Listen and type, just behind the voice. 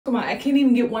Come on, I can't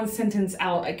even get one sentence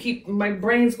out. My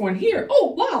brain's going here.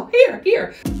 Oh, wow,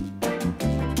 here.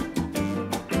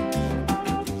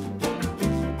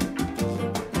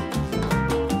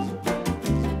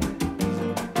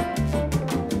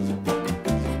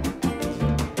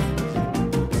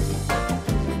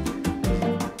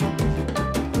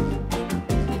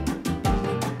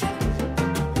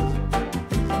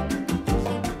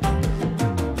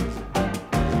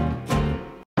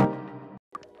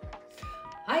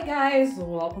 Hi guys,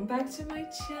 welcome back to my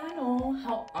channel.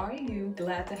 How are you?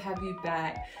 Glad to have you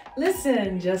back.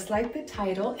 Listen, just like the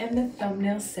title and the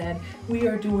thumbnail said, we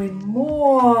are doing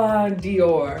more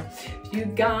Dior. If you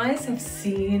guys have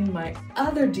seen my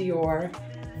other Dior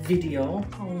video,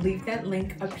 I'll leave that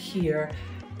link up here.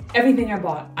 Everything I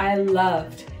bought, I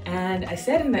loved. And I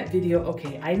said in that video,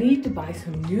 okay, I need to buy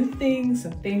some new things,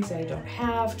 some things that I don't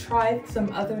have, try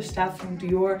some other stuff from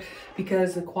Dior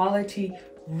because the quality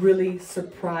really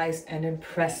surprised and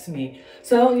impressed me.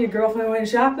 So your girlfriend went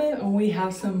shopping and we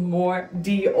have some more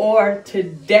Dior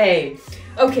today.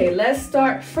 Okay, let's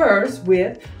start first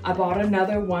with, I bought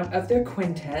another one of their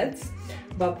quintets.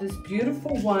 Bought this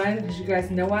beautiful one because you guys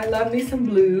know I love me some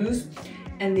blues.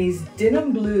 And these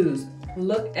denim blues,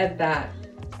 look at that.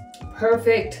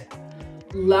 Perfect.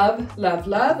 Love, love,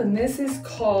 love. And this is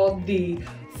called the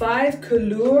 5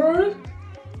 Couleurs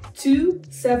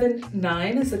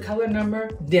 279 is the color number,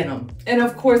 denim. And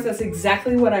of course, that's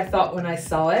exactly what I thought when I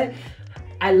saw it.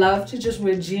 I love to just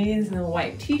wear jeans and a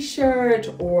white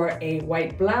t-shirt or a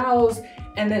white blouse,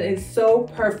 and then it's so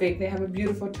perfect. They have a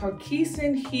beautiful turquoise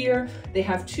in here. They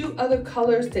have two other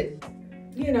colors that,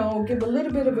 you know, give a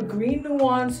little bit of a green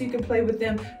nuance so you can play with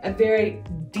them. A very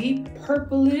deep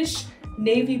purplish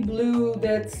navy blue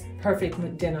that's perfect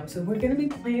with denim. So we're gonna be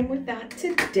playing with that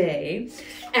today.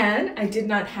 And I did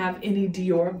not have any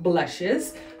Dior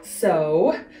blushes,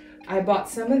 so I bought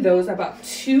some of those. I bought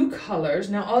 2 colors.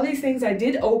 Now all these things I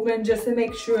did open just to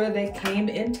make sure they came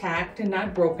intact and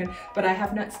not broken, but I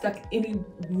have not stuck any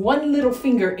one little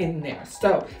finger in there.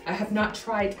 So I have not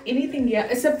tried anything yet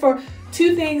except for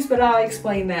 2 things, but I'll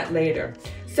explain that later.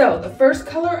 So the first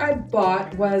color I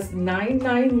bought was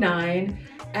 999.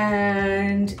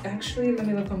 And actually, let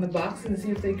me look on the box and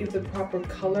see if they give the proper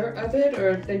color of it or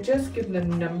if they just give the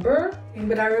number.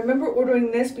 But I remember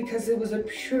ordering this because it was a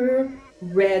pure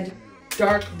red,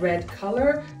 dark red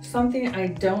color, something I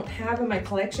don't have in my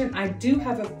collection. I do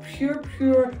have a pure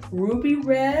ruby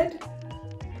red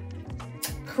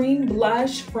cream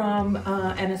blush from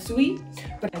Anna Sui,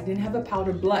 but I didn't have a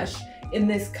powder blush in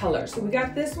this color. So we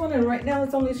got this one, and right now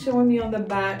it's only showing me on the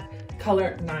back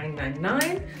color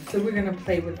 999. So we're gonna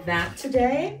play with that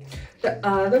today. The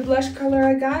other blush color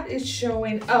I got is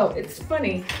showing, oh, it's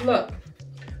funny, look,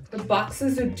 the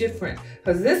boxes are different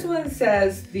because this one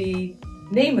says the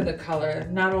name of the color,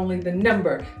 not only the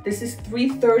number. This is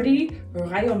 330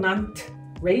 Rayonnante,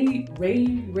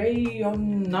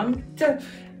 Rayonnante,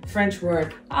 French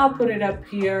word. I'll put it up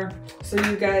here so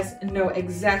you guys know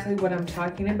exactly what I'm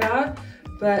talking about.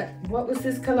 But what was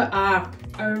this color? Ah,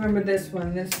 I remember this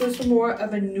one. This was more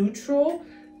of a neutral,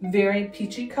 very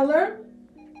peachy color.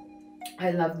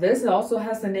 I love this. It also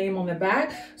has the name on the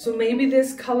back. So maybe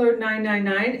this color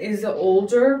 999 is the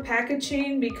older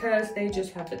packaging because they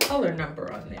just have the color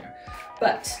number on there.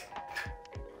 But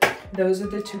those are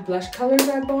the 2 blush colors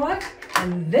I bought.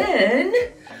 And then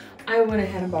I went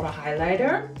ahead and bought a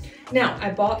highlighter. Now, I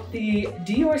bought the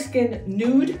Dior Skin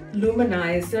Nude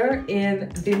Luminizer in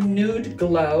the Nude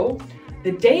Glow.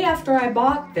 The day after I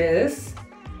bought this,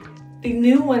 the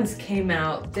new ones came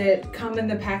out that come in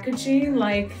the packaging,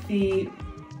 like the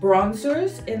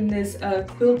bronzers in this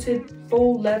quilted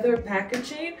faux leather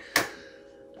packaging.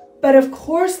 But of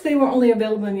course, they were only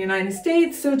available in the United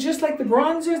States. So just like the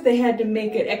bronzers, they had to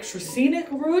make it extra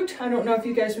scenic route. I don't know if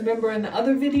you guys remember in the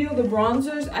other video, the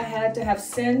bronzers I had to have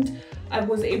sent. I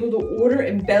was able to order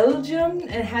in Belgium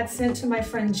and had sent to my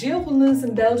friend Jill who lives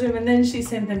in Belgium, and then she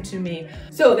sent them to me.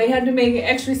 So they had to make an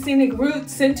extra scenic route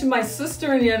sent to my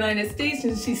sister in the United States,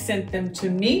 and she sent them to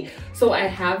me. So I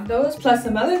have those, plus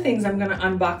some other things I'm gonna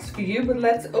unbox for you, but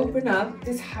let's open up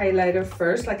this highlighter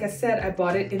first. Like I said, I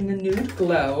bought it in the Nude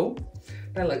Glow.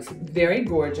 That looks very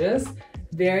gorgeous,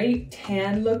 very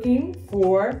tan looking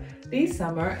for the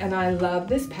summer, and I love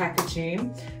this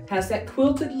packaging. Has that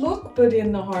quilted look, but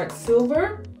in the heart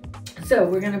silver. So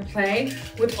we're gonna play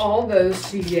with all those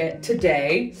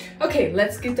today. Okay,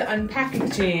 let's get to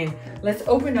unpackaging. Let's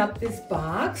open up this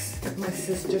box my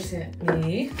sister sent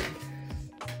me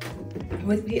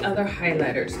with the other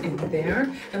highlighters in there.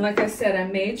 And like I said,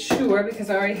 I made sure, because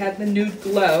I already had the Nude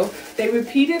Glow, they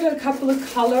repeated a couple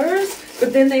of colors,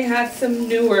 but then they had some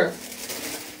newer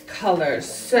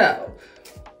colors. So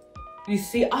you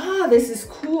see, this is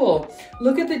cool.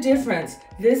 Look at the difference.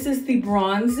 This is the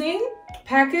bronzing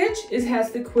package. It has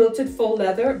the quilted faux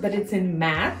leather, but it's in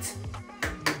matte.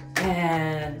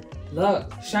 And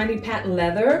look, shiny patent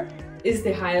leather is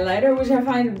the highlighter, which I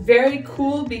find very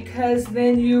cool because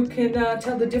then you can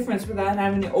tell the difference without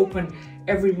having to open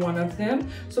every one of them.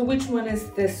 So which one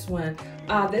is this one?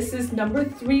 This is number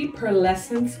 3,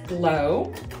 Pearlescence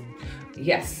Glow.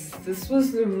 Yes, this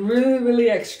was the really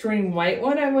extreme white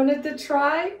one I wanted to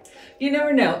try. You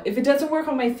never know. If it doesn't work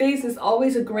on my face, it's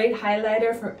always a great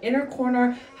highlighter for inner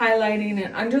corner highlighting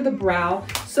and under the brow.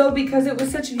 So because it was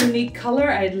such a unique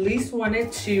color, I at least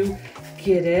wanted to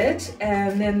get it.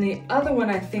 And then the other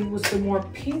one I think was the more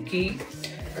pinky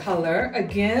color.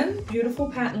 Again,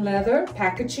 beautiful patent leather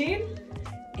packaging.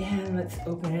 And let's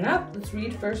open it up. Let's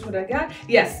read first what I got.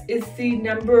 Yes, it's the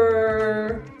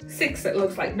number 6, it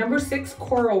looks like. Number 6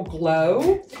 Coral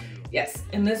Glow. Yes,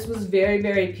 and this was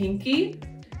very pinky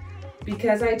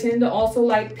because I tend to also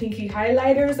like pinky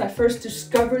highlighters. I first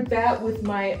discovered that with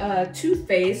my Too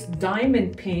Faced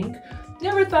Diamond Pink.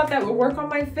 Never thought that would work on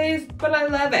my face, but I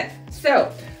love it.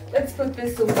 So let's put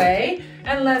this away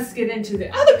and let's get into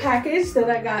the other package that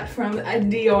I got from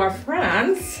Dior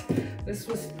France. This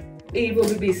was able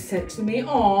to be sent to me.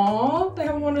 Aww, they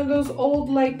have one of those old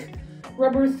like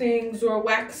rubber things or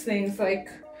wax things like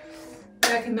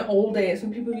back in the old days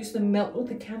when people used to melt with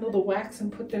the candle the wax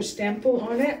and put their stamp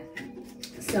on it.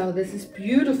 So this is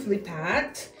beautifully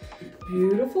packed,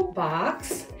 beautiful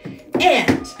box.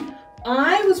 And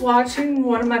I was watching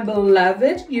one of my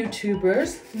beloved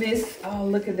YouTubers, Miss, oh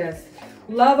look at this.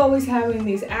 Love always having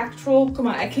these actual, come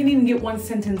on, I can't even get one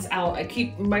sentence out.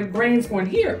 My brain's going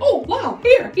here, oh wow,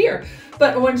 here.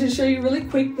 But I wanted to show you really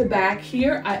quick the back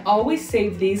here. I always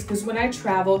save these because when I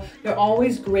travel, they're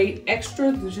always great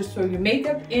extra to just throw your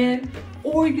makeup in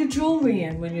or your jewelry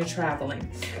in when you're traveling.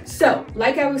 So,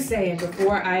 like I was saying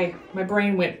before my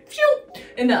brain went phew,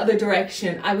 in the other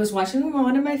direction, I was watching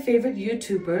one of my favorite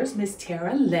YouTubers, Miss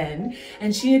Tara Lynn,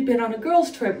 and she had been on a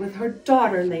girls trip with her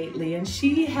daughter lately, and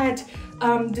she had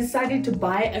decided to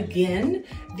buy again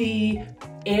the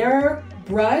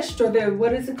airbrushed, or the,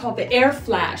 what is it called? The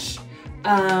Airflash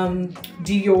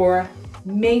Dior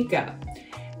makeup.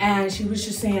 And she was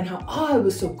just saying how, it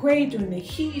was so great doing the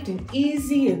heat and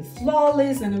easy and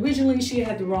flawless. And originally she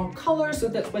had the wrong color, so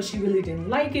that's why she really didn't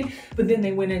like it. But then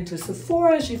they went into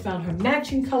Sephora, she found her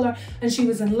matching color, and she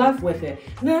was in love with it.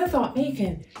 And then I thought,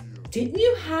 Megan, didn't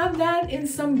you have that in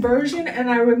some version? And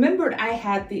I remembered I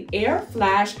had the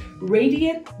Airflash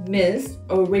Radiant Mist,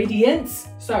 or Radiance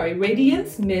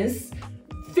Mist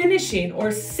Finishing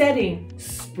or Setting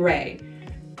Spray.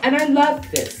 And I love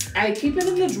this. I keep it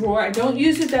in the drawer. I don't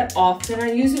use it that often.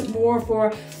 I use it more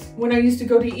for when I used to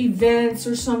go to events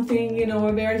or something, you know,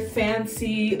 a very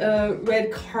fancy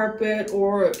red carpet,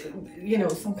 or, you know,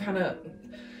 some kind of,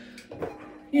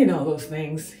 you know, those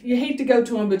things. You hate to go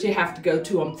to them, but you have to go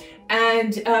to them.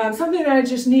 And something that I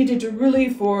just needed to really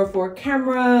for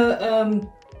camera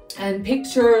and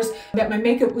pictures, that my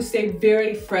makeup would stay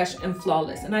very fresh and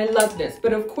flawless. And I love this.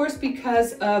 But of course,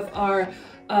 because of our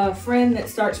friend that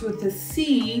starts with the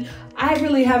C, I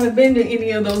really haven't been to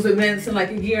any of those events in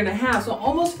like a year and a half, so I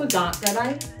almost forgot that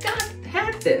I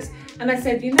had this. And I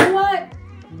said, you know what?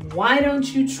 Why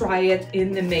don't you try it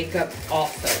in the makeup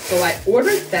also? So I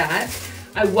ordered that.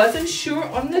 I wasn't sure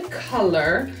on the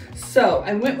color, so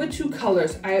I went with 2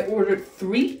 colors. I ordered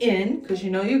 3 in, because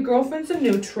you know your girlfriend's a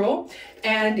neutral.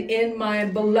 And in my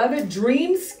beloved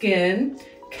Dream Skin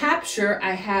Capture,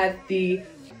 I had the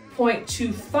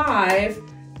 0.25.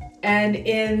 And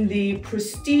in the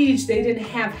Prestige, they didn't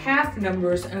have half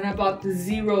numbers, and I bought the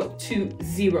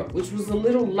 0.20, which was a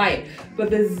little light,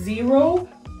 but the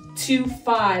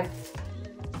 0.25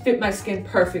 fit my skin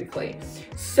perfectly.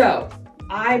 So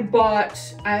I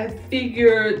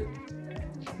figured,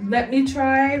 let me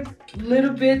try a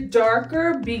little bit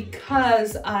darker,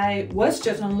 because I was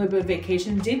just on a little bit of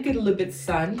vacation, did get a little bit of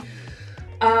sun.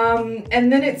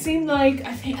 And then it seemed like,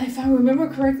 I think, if I remember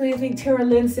correctly, I think Tara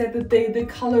Lynn said that the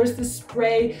colors, the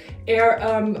spray,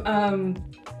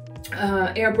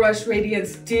 airbrush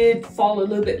radiance did fall a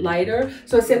little bit lighter.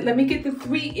 So I said, let me get the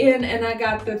 3 in, and I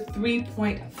got the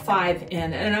 3.5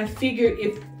 in. And I figured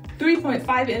if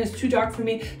 3.5 in is too dark for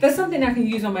me, that's something I can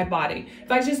use on my body.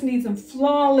 If I just need some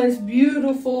flawless,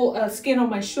 beautiful skin on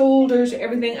my shoulders,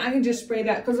 everything, I can just spray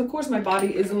that, because of course my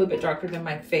body is a little bit darker than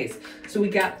my face. So we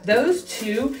got those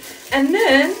 2. And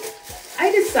then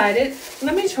I decided,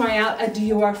 let me try out a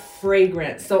Dior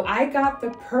fragrance. So I got the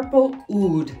Purple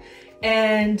Oud.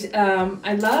 And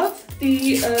I love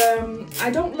the,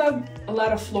 I don't love a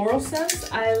lot of floral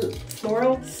scents.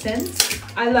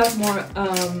 I love more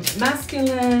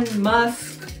masculine,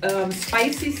 musk,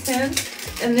 spicy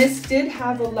scents. And this did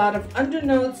have a lot of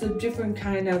undernotes of different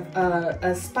kind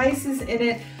of spices in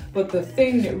it. But the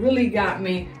thing that really got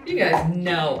me, you guys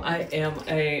know I am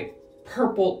a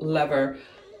purple lover.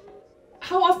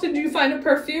 How often do you find a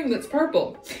perfume that's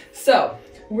purple? So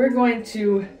we're going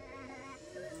to,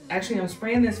 actually I'm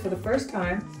spraying this for the first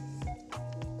time.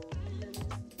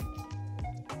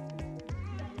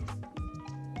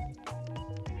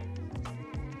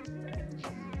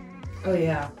 Oh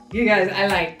yeah, you guys, I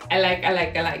like.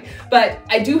 But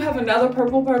I do have another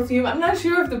purple perfume. I'm not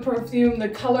sure if the perfume, the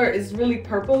color is really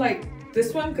purple like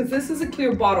this one, because this is a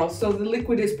clear bottle, so the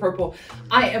liquid is purple.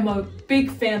 I am a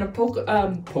big fan of Paco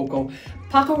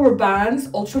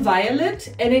Rabanne's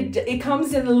Ultraviolet, and it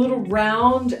comes in a little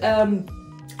round,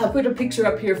 I'll put a picture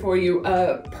up here for you,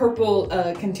 purple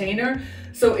container.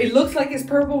 So it looks like it's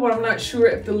purple, but I'm not sure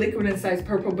if the liquid inside is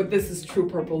purple, but this is true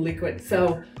purple liquid.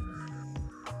 So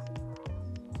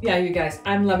yeah, you guys,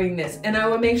 I'm loving this. And I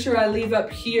will make sure I leave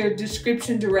up here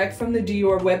description direct from the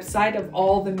Dior website of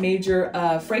all the major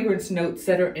fragrance notes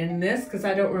that are in this, because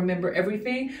I don't remember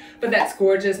everything, but that's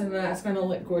gorgeous. And that's gonna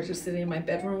look gorgeous sitting in my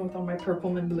bedroom with all my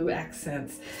purple and blue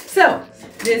accents. So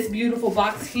this beautiful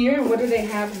box here, what do they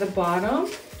have at the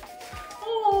bottom?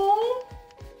 Oh,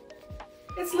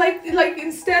 it's like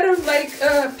instead of like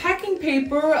packing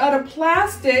paper out of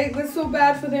plastic that's so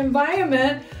bad for the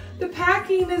environment, the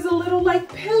packing is a little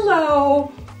like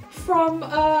pillow from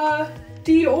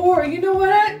Dior. You know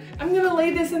what? I'm gonna lay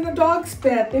this in the dog's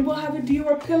bed. They will have a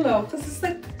Dior pillow because it's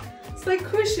like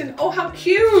cushion. Oh, how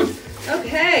cute!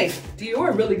 Okay,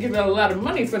 Dior really giving a lot of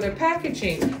money for their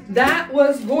packaging. That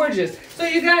was gorgeous. So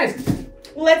you guys,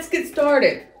 let's get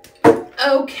started.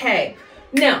 Okay,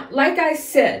 now like I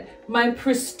said, my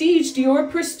Dior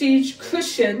Prestige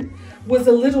cushion was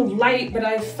a little light, but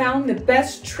I found the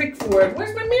best trick for it.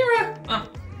 Where's my mirror? Oh,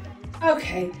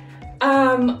 okay.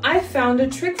 I found a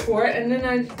trick for it, and then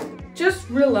I just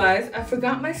realized I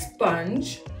forgot my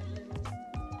sponge.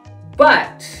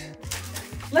 But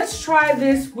let's try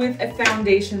this with a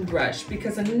foundation brush,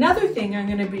 because another thing I'm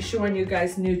gonna be showing you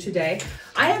guys new today,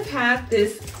 I have had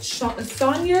this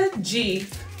Sonia G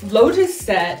Lotus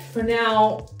set for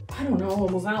now, I don't know,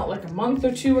 it was out like a month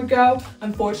or two ago.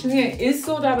 Unfortunately, it is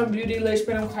sold out on Beautylish,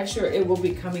 but I'm quite sure it will be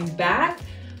coming back.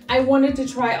 I wanted to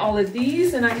try all of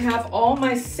these, and I have all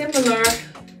my similar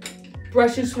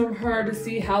brushes from her to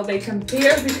see how they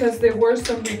compare, because there were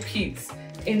some repeats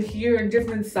in here in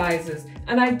different sizes.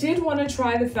 And I did want to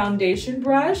try the foundation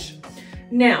brush.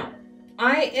 Now,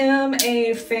 I am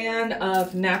a fan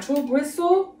of natural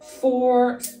bristle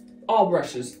for all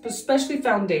brushes, especially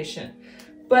foundation.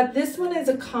 But this one is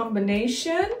a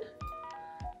combination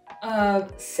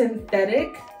of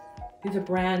synthetic. These are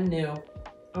brand new.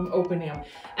 I'm opening them.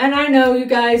 And I know you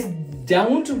guys,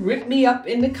 don't rip me up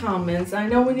in the comments. I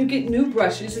know when you get new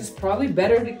brushes, it's probably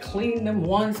better to clean them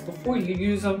once before you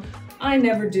use them. I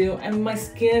never do. And my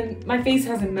face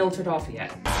hasn't melted off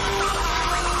yet.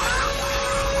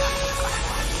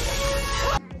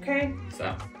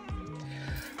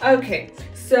 Okay,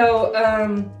 so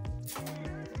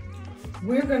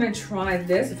we're gonna try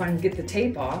this, if I can get the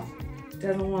tape off.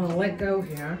 Doesn't want to let go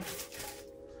here.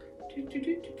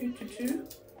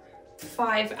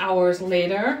 5 hours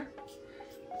later,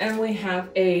 and we have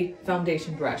a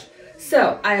foundation brush.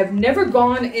 So I have never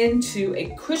gone into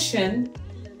a cushion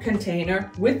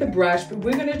container with the brush, but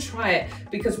we're gonna try it,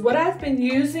 because what I've been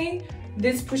using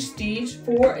this Prestige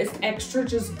for is extra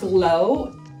just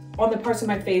glow on the parts of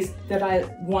my face that I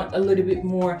want a little bit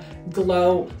more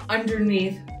glow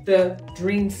underneath the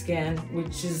Dream Skin,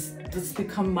 which is just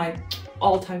become my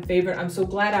all-time favorite. I'm so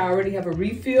glad I already have a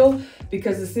refill,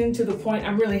 because it's into the point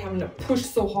I'm really having to push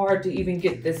so hard to even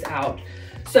get this out.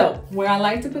 So where I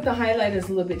like to put the highlight is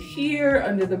a little bit here,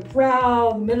 under the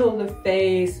brow, middle of the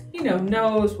face, you know,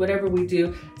 nose, whatever we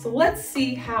do. So let's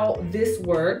see how this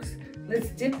works. Let's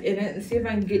dip in it and see if I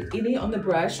can get any on the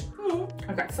brush.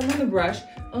 I got some on the brush.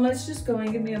 And let's just go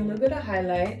and give me a little bit of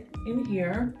highlight in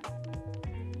here.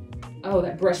 Oh,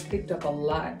 that brush picked up a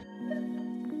lot.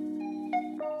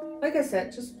 Like I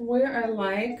said, just where I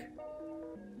like.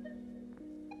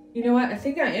 You know what? I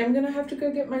think I am gonna have to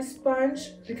go get my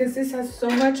sponge, because this has so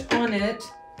much on it.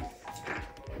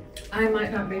 I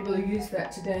might not be able to use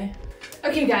that today.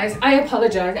 Okay guys, I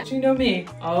apologize. You know me,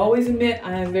 I always admit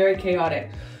I am very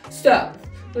chaotic. So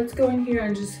let's go in here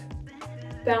and just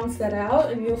bounce that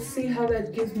out, and you'll see how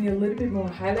that gives me a little bit more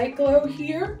highlight glow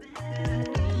here.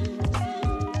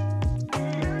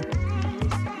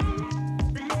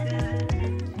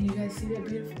 You guys see that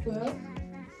beautiful glow?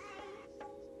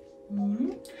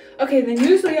 Okay, then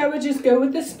usually I would just go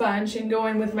with the sponge and go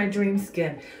in with my Dream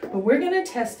Skin. But we're gonna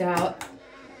test out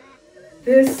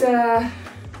this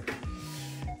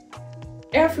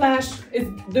Airflash.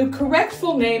 The correct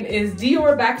full name is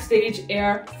Dior Backstage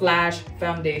Airflash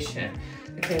Foundation.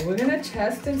 Okay, we're gonna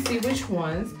test and see which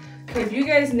ones. Okay, if you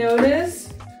guys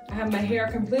notice, I have my hair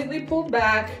completely pulled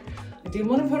back. I didn't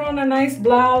want to put on a nice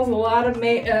blouse, a lot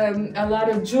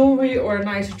of jewelry, or a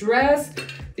nice dress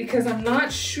because I'm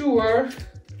not sure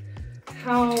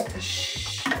how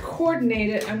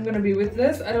coordinated I'm gonna be with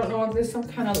this. I don't know if there's some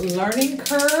kind of learning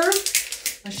curve.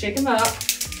 I shake them up,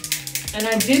 and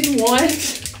I didn't want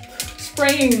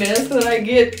spraying this so that I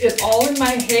get it all in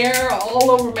my hair,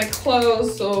 all over my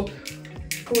clothes. So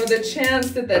for the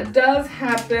chance that that does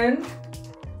happen,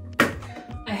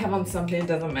 I have on something, it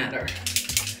doesn't matter.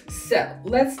 So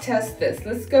let's test this.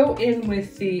 Let's go in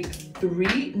with the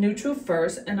 3 neutral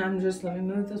first, and let me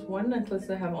move this one necklace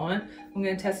I have on. I'm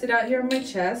gonna test it out here on my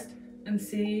chest and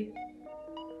see.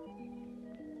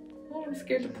 Oh, I'm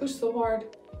scared to push so hard.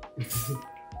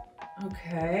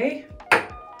 Okay,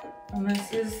 and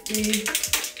this is the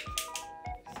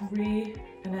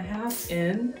 3.5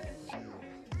 in.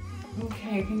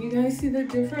 Okay, can you guys see the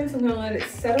difference? I'm gonna let it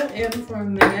settle in for a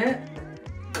minute.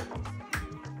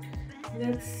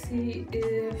 Let's see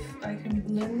if I can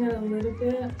blend that a little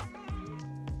bit.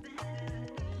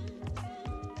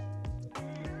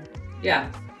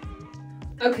 Yeah.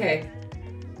 Okay.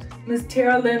 Miss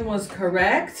Tara Lynn was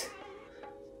correct.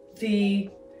 I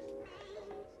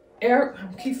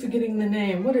keep forgetting the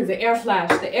name. What is it? Airflash.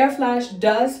 The Airflash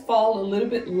does fall a little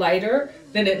bit lighter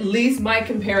than at least my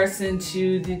comparison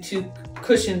to the 2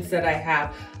 cushions that I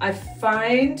have. I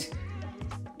find,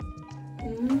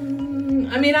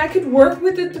 I mean, I could work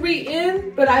with the 3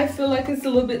 in, but I feel like it's a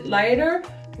little bit lighter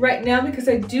right now because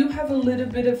I do have a little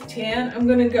bit of tan. I'm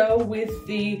gonna go with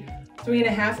the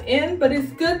 3.5 in, but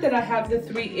it's good that I have the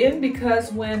 3 in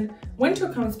because when winter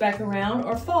comes back around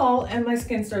or fall and my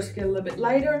skin starts to get a little bit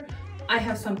lighter, I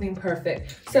have something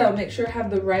perfect. So make sure I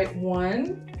have the right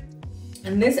one.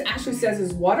 And this actually says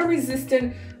it's water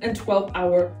resistant and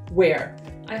 12-hour wear.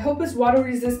 I hope it's water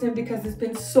resistant because it's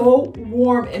been so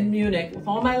warm in Munich. With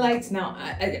all my lights now,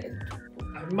 I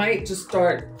might just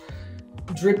start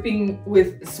dripping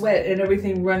with sweat and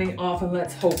everything running off, and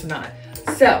let's hope not.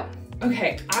 So,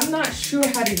 okay, I'm not sure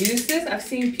how to use this. I've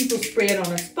seen people spray it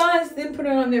on a sponge, then put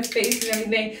it on their face and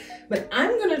everything, but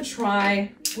I'm gonna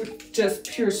try with just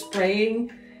pure spraying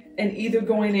and either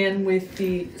going in with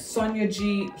the Sonia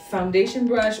G foundation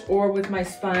brush or with my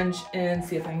sponge and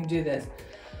see if I can do this.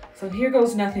 So here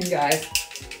goes nothing, guys.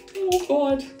 Oh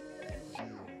God.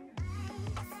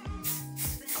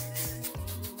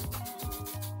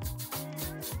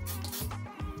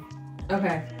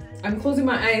 Okay, I'm closing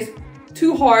my eyes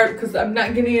too hard because I'm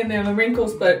not getting in there the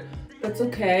wrinkles, but that's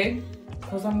okay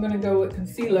because I'm gonna go with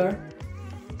concealer.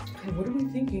 Okay, what are we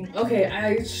thinking? Okay,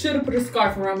 I should have put a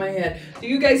scarf around my head. Do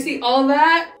you guys see all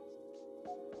that?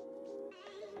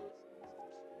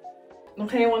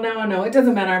 Okay, well now I know. It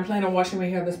doesn't matter. I'm planning on washing my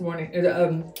hair this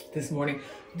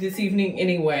evening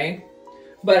anyway.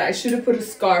 But I should have put a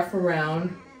scarf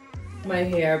around my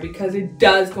hair because it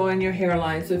does go in your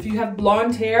hairline. So if you have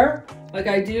blonde hair, like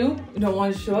I do, you don't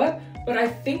want to show it. But I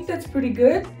think that's pretty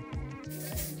good.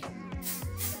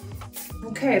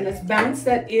 Okay, let's bounce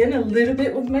that in a little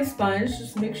bit with my sponge.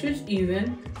 Just make sure it's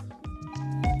even.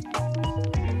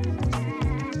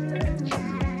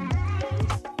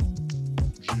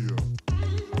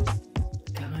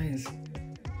 Guys,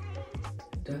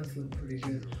 it does look pretty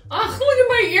good. Oh, look at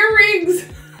my earrings.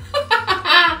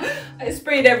 I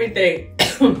sprayed everything.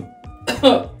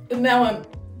 And now I'm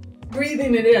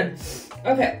breathing it in.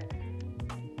 Okay.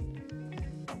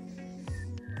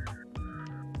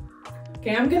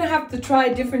 Okay, I'm gonna have to try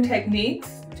different techniques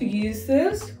to use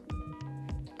this.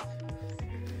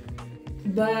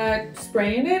 But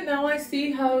spraying it, now I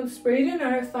see how it's sprayed it and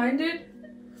I find it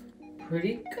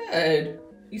pretty good.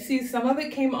 You see some of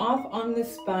it came off on the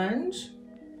sponge.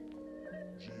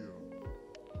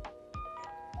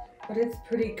 But it's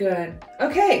pretty good.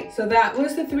 Okay, so that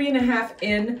was the 3.5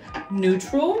 in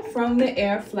neutral from the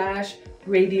Airflash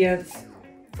Radiance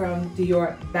from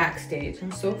Dior Backstage.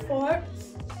 And so far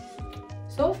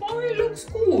it looks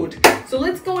good. So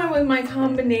let's go in with my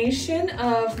combination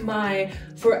of my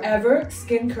Forever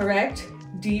Skin Correct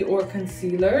Dior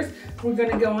concealers. We're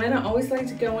gonna go in, I always like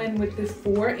to go in with the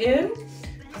 4 in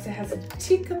because it has a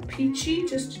tick of peachy,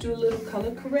 just to do a little color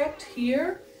correct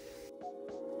here.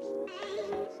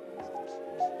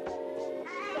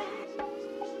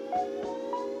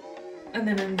 And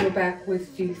then I'm gonna go back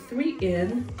with the 3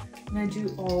 in And I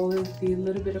do all of the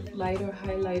little bit of lighter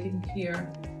highlighting here.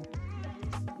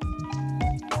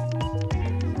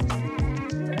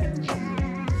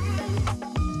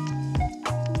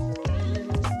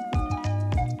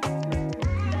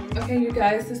 Okay, you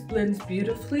guys, this blends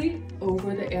beautifully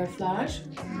over the Airflash.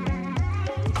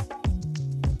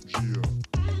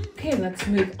 Okay, let's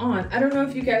move on. I don't know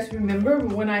if you guys remember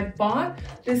when I bought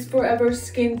this Forever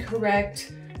Skin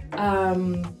Correct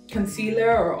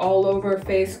concealer or all over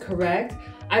face correct.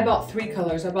 I bought 3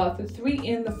 colors. I bought the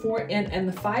 3N, the 4N, and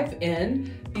the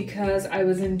 5N because I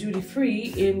was in duty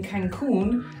free in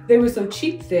Cancun. They were so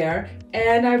cheap there,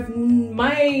 and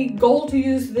my goal to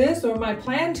use this, or my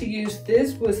plan to use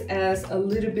this, was as a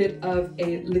little bit of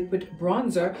a liquid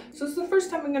bronzer. So it's the first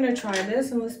time I'm gonna try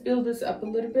this, and let's build this up a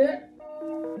little bit.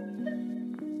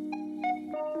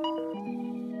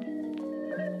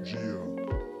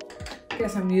 I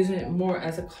guess I'm using it more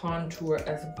as a contour,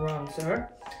 as a bronzer.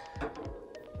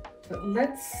 But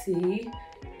let's see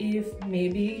if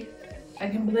maybe I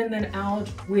can blend that out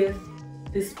with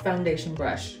this foundation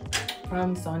brush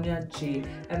from Sonia G.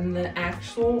 And the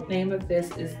actual name of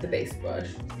this is the base brush.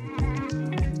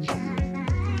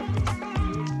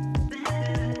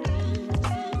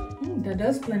 That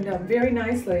does blend out very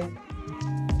nicely.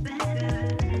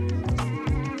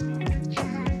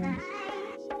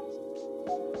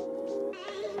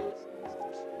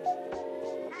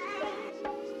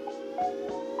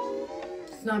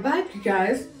 It's not bad, you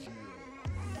guys.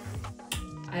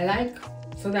 I like.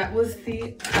 So that was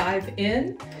the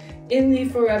 5N in the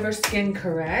Forever Skin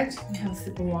Correct. I have a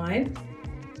sip of wine.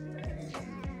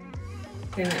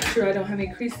 Okay, make sure I don't have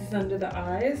any creases under the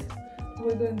eyes.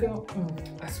 We're gonna go,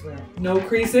 I swear, no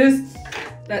creases.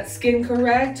 That's Skin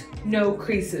Correct, no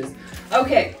creases.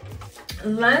 Okay,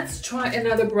 let's try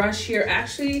another brush here.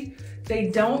 Actually, they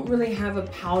don't really have a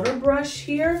powder brush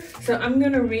here, so I'm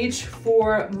gonna reach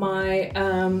for my,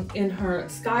 in her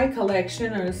Sky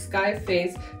collection, or Sky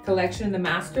Face collection, the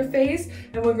Master Face,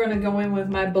 and we're gonna go in with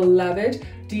my beloved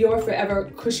Dior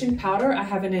Forever Cushion Powder. I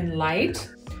have it in light,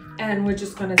 and we're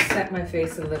just gonna set my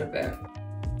face a little bit.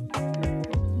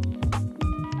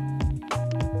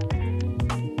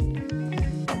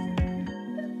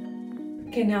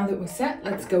 Okay, now that we're set,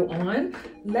 let's go on.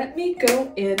 Let me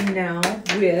go in now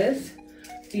with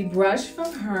the brush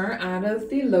from her out of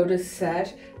the Lotus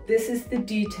set. This is the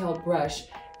detail brush,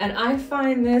 and I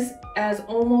find this as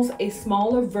almost a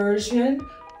smaller version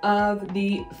of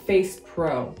the Face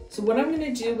Pro. So what I'm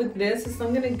gonna do with this is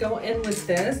I'm gonna go in with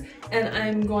this, and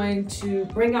I'm going to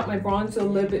bring out my bronzer a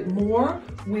little bit more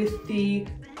with the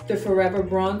Forever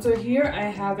bronzer here. I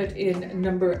have it in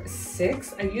number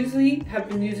 6. I usually have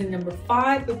been using number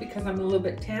 5, but because I'm a little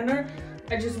bit tanner,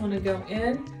 I just want to go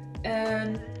in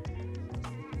and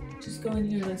just go in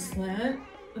here in a slant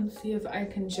and see if I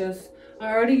can just,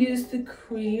 I already used the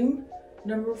cream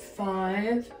number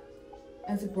 5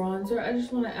 as a bronzer. I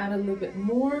just want to add a little bit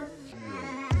more.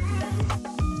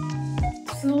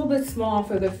 It's a little bit small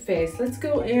for the face. Let's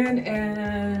go in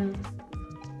and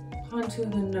contour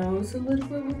the nose a little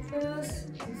bit with this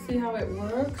and see how it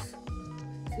works.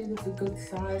 See if it's a good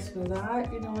size for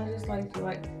that. You know, I just like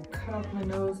to cut off my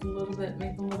nose a little bit,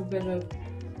 make a little bit of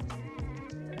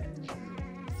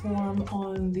form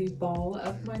on the ball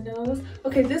of my nose.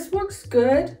 Okay, this works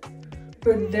good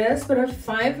for this, but I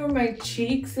find for my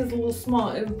cheeks is a little small.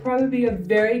 It would probably be a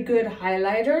very good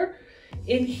highlighter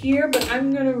in here, but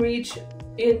I'm gonna reach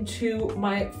into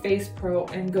my Face Pro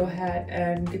and go ahead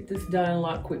and get this done a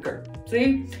lot quicker.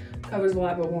 See, covers a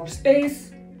lot more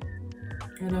space,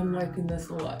 and I'm liking this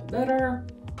a lot better.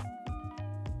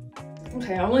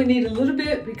 Okay, I only need a little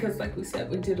bit because, like we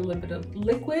said, we did a little bit of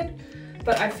liquid,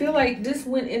 but I feel like this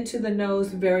went into the nose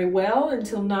very well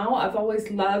until now. I've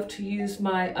always loved to use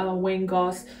my Wayne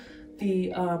Goss,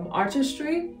 the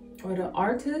Artistry, or the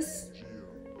Artist,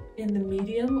 in the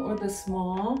medium or the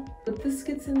small, but this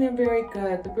gets in there very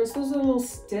good. The bristles are a little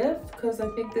stiff because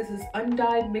I think this is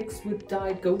undyed mixed with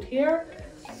dyed goat hair,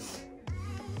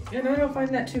 and I don't find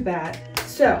that too bad.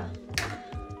 So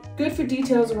good for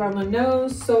details around the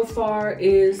nose. So far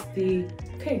is the,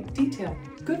 okay, detail.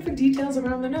 Good for details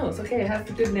around the nose. Okay, it has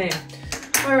a good name.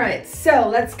 All right, so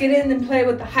let's get in and play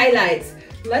with the highlights.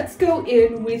 Let's go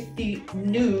in with the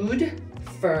nude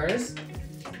first,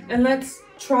 and let's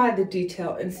try the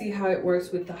detail and see how it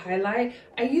works with the highlight.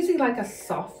 I usually like a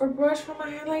softer brush for my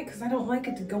highlight because I don't like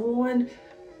it to go on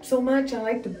so much. I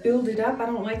like to build it up. I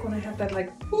don't like when I have that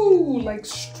like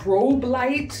strobe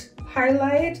light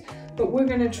highlight, but we're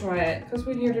gonna try it because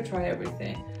we're here to try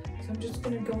everything. So I'm just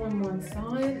gonna go on one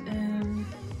side and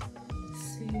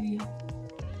see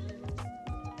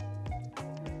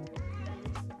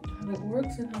how it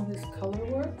works and how this color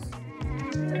works.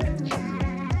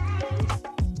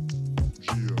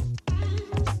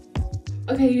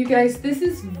 Okay, you guys, this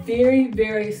is very,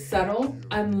 very subtle.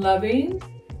 I'm loving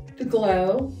the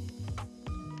glow.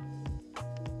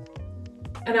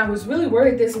 And I was really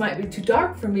worried this might be too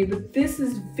dark for me, but this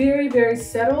is very, very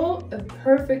subtle and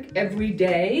perfect every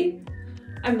day.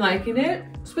 I'm liking it,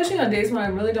 especially on days when I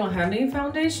really don't have any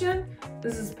foundation.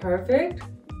 This is perfect.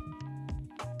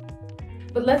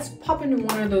 But let's pop into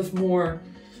one of those more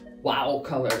wow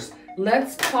colors.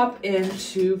 Let's pop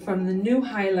into, from the new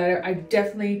highlighter, I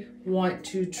definitely want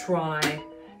to try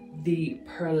the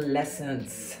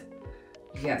Pearlescence.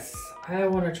 Yes, I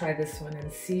want to try this one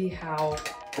and see how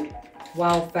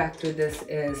wow factor this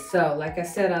is. So like I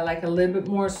said, I like a little bit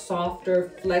more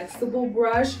softer, flexible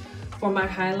brush for my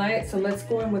highlight. So let's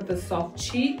go in with the soft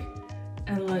cheek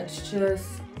and let's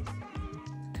just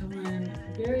come in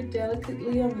very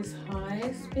delicately on this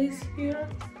high space here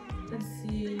and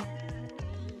see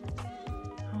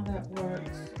how that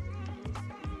works.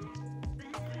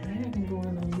 Okay, I can go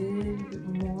in a little bit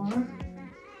more.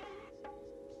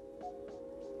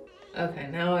 Okay,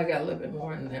 now I got a little bit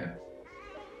more in there.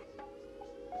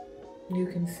 You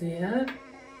can see it.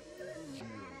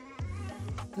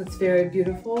 That's very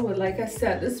beautiful, but like I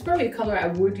said, this is probably a color I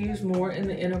would use more in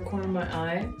the inner corner of my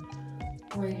eye.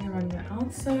 Right here on the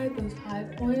outside, those high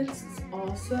points is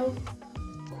also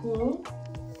cool.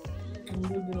 A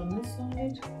little bit on this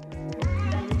side.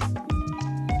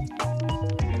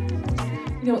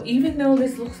 You know, even though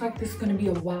this looks like this is going to be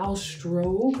a wow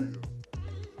strobe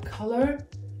color,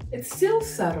 it's still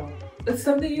subtle. It's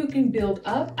something you can build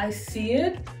up. I see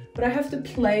it, but I have to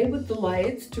play with the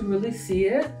lights to really see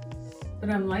it. But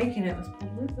I'm liking it. Let's put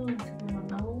a little bit on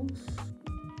my nose.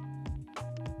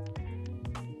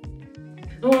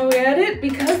 And while we're at it,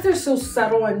 because they're so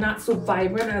subtle and not so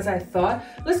vibrant as I thought,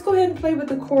 let's go ahead and play with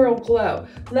the Coral Glow.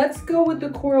 Let's go with the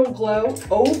Coral Glow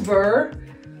over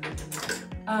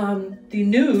the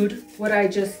nude, what I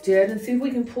just did, and see if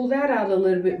we can pull that out a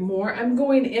little bit more. I'm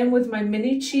going in with my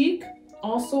mini cheek.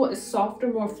 Also, it's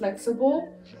softer, more flexible.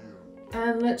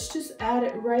 And let's just add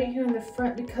it right here in the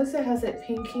front because it has that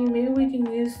pinky. Maybe we can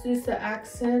use this to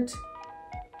accent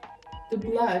the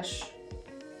blush.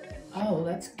 Oh,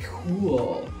 that's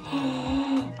cool.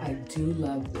 I do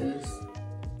love this.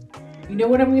 You know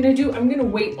what I'm gonna do? I'm gonna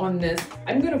wait on this.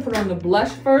 I'm gonna put on the blush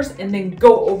first and then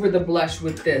go over the blush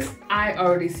with this. I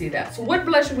already see that. So what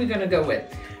blush are we gonna go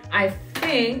with? I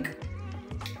think,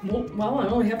 well, I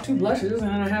only have two blushes and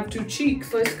I have two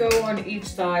cheeks. Let's go on each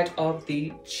side of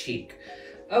the cheek.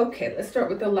 Okay, let's start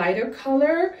with the lighter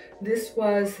color. This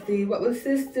was the, what was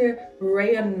this? The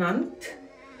Rayonnant.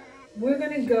 We're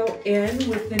gonna go in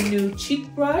with the new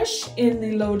cheek brush in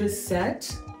the Lotus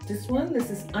set. This one, this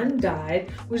is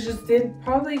undyed, which is then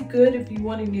probably good if you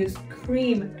want to use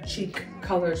cream cheek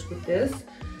colors with this.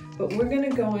 But we're gonna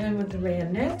go in with the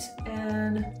Rayonnant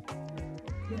and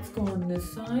let's go on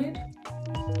this side.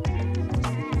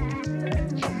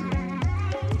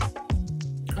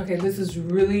 Okay, this is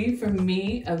really, for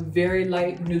me, a very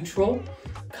light neutral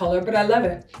color, but I love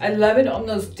it. I love it on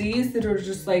those Ds that are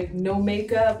just like no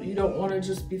makeup. You don't want to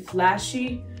just be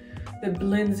flashy. That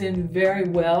blends in very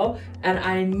well. And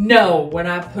I know when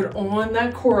I put on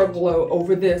that Coral Glow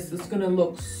over this, it's gonna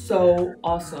look so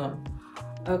awesome.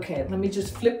 Okay, let me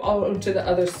just flip over to the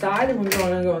other side and we're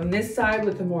gonna go on this side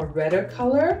with a more redder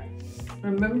color.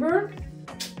 Remember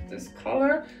this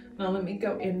color? Now let me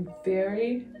go in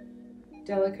very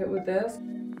delicate with this.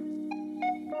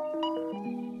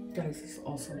 Guys, this is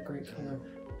also a great color.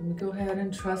 Let me go ahead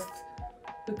and trust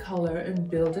the color and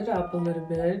build it up a little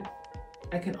bit.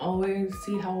 I can always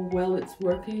see how well it's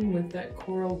working with that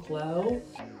Coral Glow.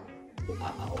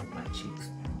 Wow, my cheeks.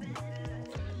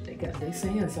 They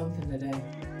saying something today.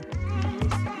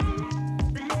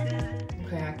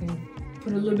 Okay, I can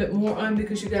put a little bit more on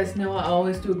because you guys know I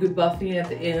always do a good buffing at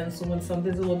the end. So when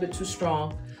something's a little bit too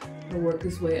strong, it'll work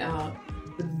its way out.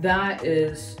 But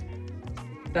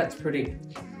that's pretty.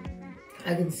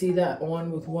 I can see that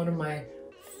on with one of my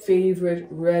favorite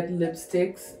red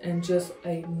lipsticks and just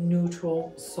a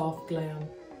neutral soft glam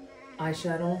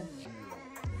eyeshadow.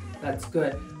 That's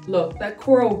good. Look, that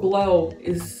Coral Glow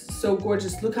is so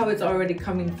gorgeous. Look how it's already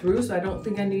coming through, so I don't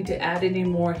think I need to add any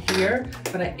more here,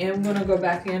 but I am gonna go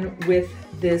back in with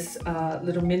this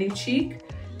little mini cheek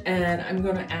and I'm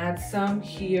gonna add some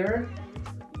here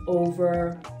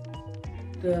over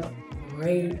the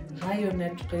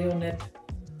Rayonnant,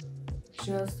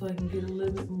 just so I can get a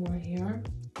little bit more here.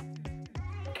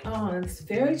 Oh, it's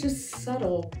very just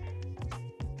subtle.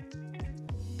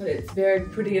 but it's very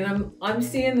pretty. And I'm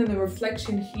seeing in the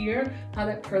reflection here how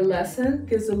that pearlescent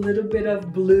gives a little bit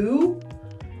of blue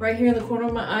right here in the corner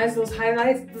of my eyes, those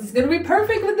highlights. This is gonna be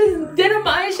perfect with this denim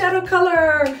eyeshadow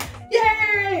color.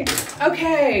 Yay!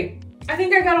 Okay, I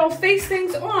think I got all face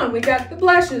things on. We got the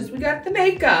blushes, we got the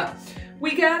makeup,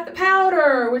 we got the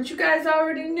powder, which you guys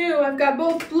already knew. I've got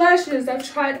both blushes. I've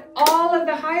tried all of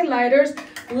the highlighters.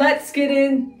 Let's get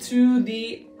into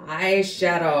the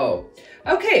eyeshadow.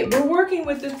 Okay, we're working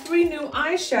with the 3 new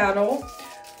eyeshadow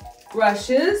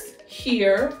brushes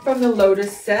here from the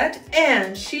Lotus set,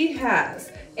 and she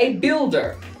has a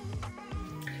builder,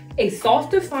 a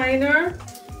soft definer,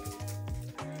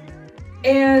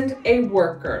 and a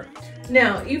worker.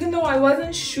 Now, even though I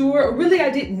wasn't sure, really I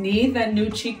didn't need that new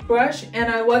cheek brush, and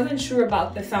I wasn't sure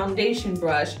about the foundation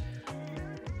brush,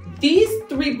 these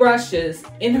 3 brushes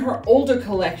in her older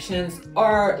collections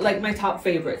are like my top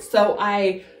favorites. So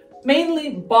I mainly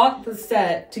bought the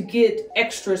set to get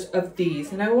extras of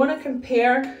these, and I want to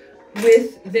compare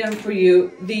with them for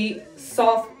you, the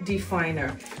soft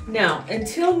definer. Now,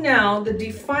 until now, the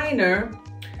definer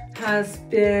has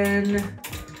been,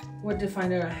 what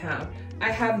definer I have?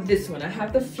 I have this one. I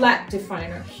have the flat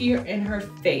definer here in her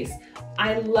face.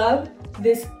 I love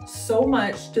this so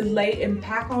much to lay and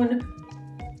pack on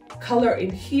color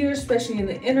in here, especially in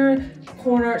the inner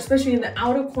corner, especially in the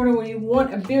outer corner where you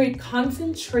want a very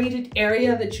concentrated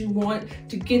area that you want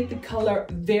to get the color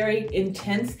very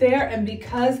intense there. And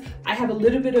because I have a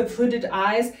little bit of hooded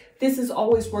eyes, this has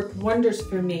always worked wonders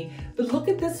for me. But look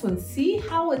at this one. See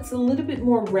how it's a little bit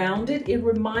more rounded? It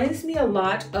reminds me a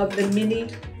lot of the mini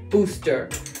booster,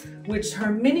 which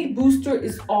her mini booster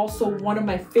is also one of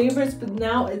my favorites, but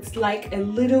now it's like a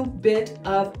little bit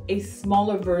of a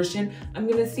smaller version. I'm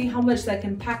gonna see how much that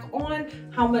can pack on,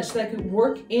 how much that can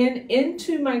work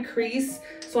into my crease.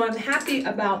 So I'm happy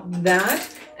about that.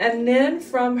 And then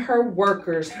from her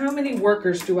workers, how many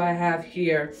workers do I have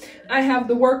here? I have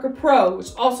the Worker Pro, which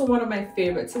is also one of my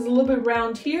favorites. It's a little bit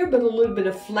round here, but a little bit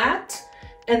of flat.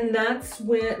 And that's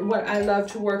what I love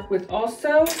to work with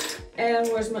also. And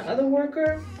where's my other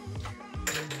worker?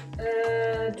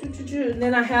 And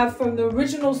then I have from the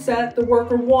original set, the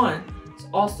Worker 1. It's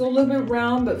also a little bit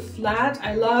round, but flat.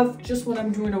 I love just when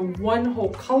I'm doing a one whole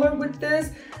color with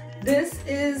this. This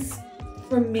is,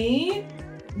 for me,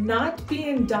 not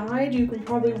being dyed. You can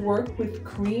probably work with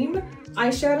cream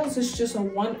eyeshadows. It's just a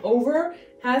 1 over.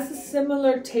 Has a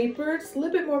similar taper. It's a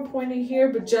little bit more pointy here,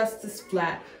 but just as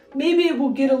flat. Maybe it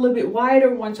will get a little bit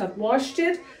wider once I've washed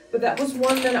it, but that was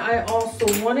one that I also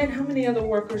wanted. How many other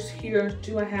workers here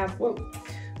do I have? Whoa,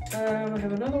 I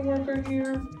have another worker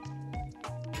here.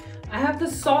 I have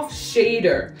the soft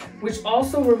shader, which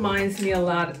also reminds me a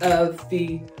lot of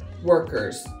the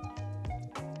workers,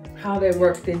 how they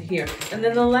worked in here. And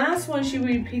then the last one she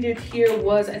repeated here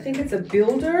was, I think it's a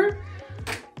builder.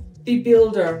 The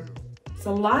builder. It's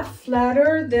a lot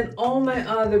flatter than all my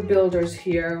other builders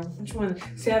here. Which one?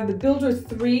 See, I have the builder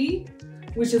 3,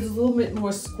 which is a little bit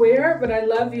more square, but I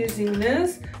love using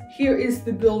this. Here is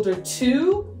the builder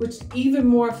 2, which is even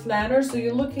more flatter. So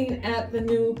you're looking at the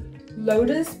new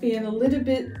Lotus being a little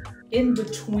bit in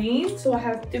between. So I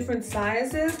have different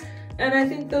sizes. And I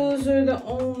think those are the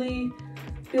only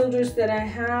builders that I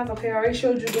have. Okay, I already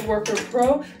showed you the Worker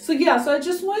Pro. So yeah, so I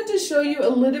just wanted to show you a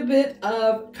little bit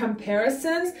of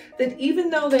comparisons that even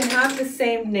though they have the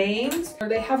same names, or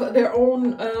they have their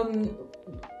own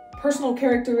personal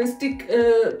characteristic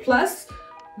plus,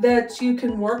 that you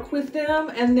can work with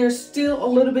them, and they're still a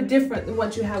little bit different than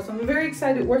what you have. So I'm very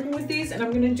excited working with these, and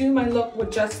I'm gonna do my look with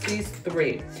just these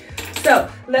 3. So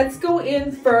let's go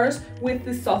in first with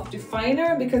the soft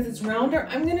definer because it's rounder.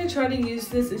 I'm gonna try to use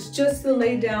this. It's just to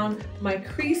lay down my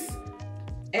crease,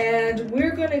 and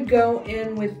we're gonna go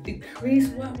in with the crease.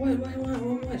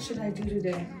 What should I do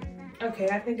today? Okay,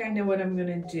 I think I know what I'm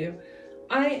gonna do.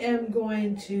 I am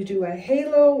going to do a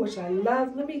halo, which I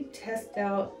love. Let me test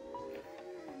out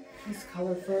this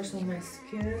color first on my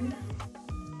skin.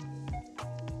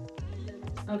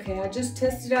 Okay, I just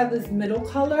tested out this middle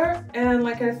color, and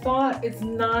like I thought, it's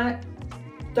not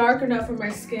dark enough for my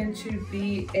skin to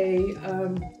be a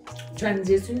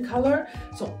transition color.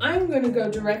 So I'm going to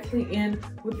go directly in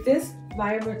with this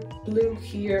vibrant blue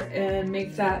here and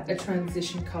make that a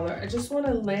transition color. I just want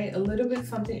to lay a little bit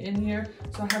something in here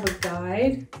so I have a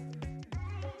guide.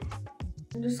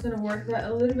 I'm just going to work that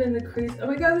a little bit in the crease. Oh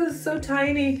my god, this is so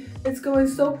tiny. It's going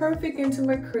so perfect into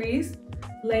my crease.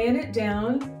 Laying it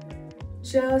down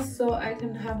just so I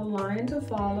can have a line to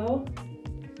follow.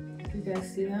 You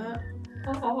guys see that?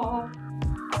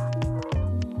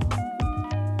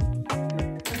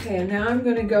 Okay, and now I'm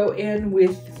going to go in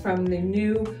with from the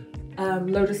new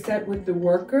Lotus set with the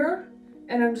worker,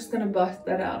 and I'm just gonna buff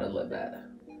that out a little bit.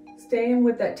 Staying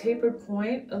with that tapered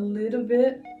point a little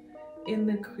bit in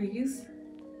the crease,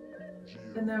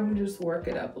 and then I'm just work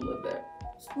it up a little bit.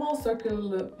 Small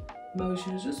circular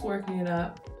motions, just working it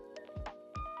up.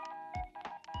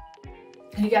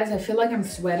 You guys, I feel like I'm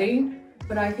sweating,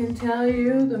 but I can tell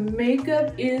you the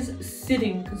makeup is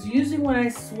sitting, because usually when I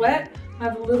sweat, I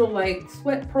have a little like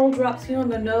sweat pearl drops here on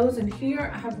the nose, and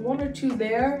here I have one or two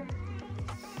there,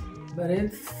 but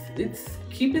it's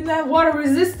keeping that water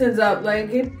resistance up like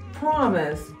it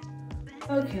promised.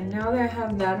 Okay, now that I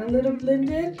have that a little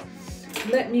blended,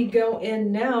 let me go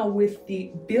in now with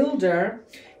the builder,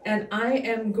 and I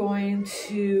am going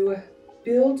to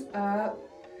build up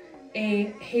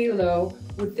a halo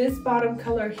with this bottom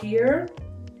color here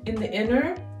in the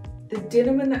inner, the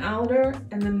denim in the outer,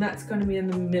 and then that's going to be in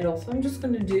the middle. So I'm just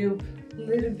going to do a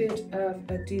little bit of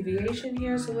a deviation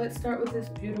here. So let's start with this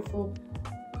beautiful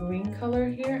green color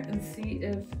here and see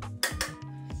if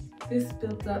this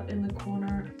builds up in the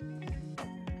corner.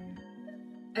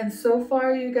 And so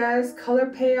far, you guys, color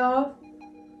payoff,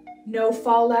 no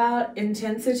fallout,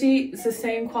 intensity. It's the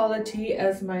same quality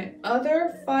as my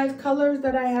other 5 colors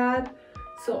that I had.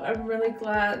 So I'm really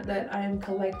glad that I am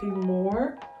collecting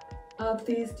more of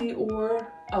these Dior.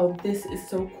 Oh, this is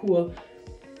so cool.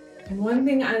 One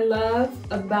thing I love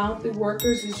about the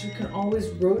workers is you can always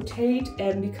rotate,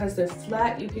 and because they're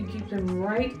flat, you can keep them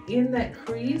right in that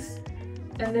crease.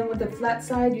 And then with the flat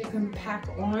side, you can pack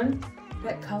on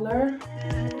that color.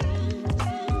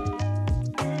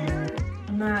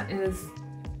 And that is,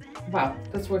 wow,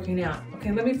 that's working out.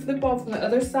 Okay, let me flip off from the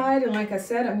other side. And like I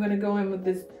said, I'm gonna go in with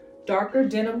this darker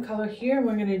denim color here, and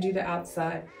we're gonna do the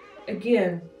outside.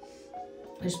 Again,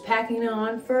 just packing it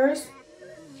on first.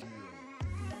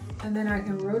 And then I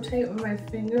can rotate with my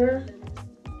finger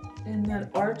in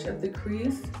that arch of the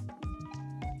crease.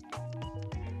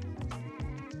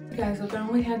 Guys, look, I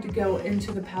only had to go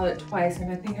into the palette twice,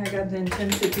 and I think I got the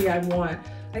intensity I want.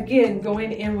 Again,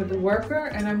 going in with the worker,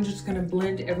 and I'm just gonna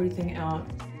blend everything out.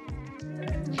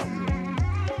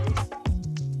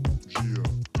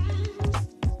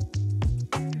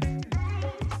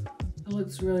 It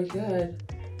looks really good.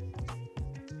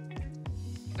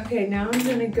 Okay, now I'm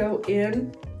gonna go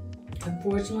in.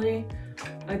 Unfortunately,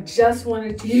 I just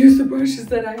wanted to use the brushes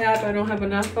that I have. I don't have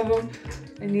enough of them.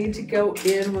 I need to go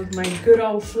in with my good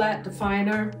old flat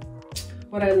definer,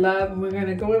 what I love. And we're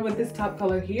gonna go in with this top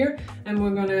color here, and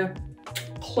we're gonna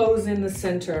close in the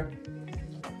center.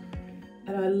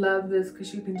 And I love this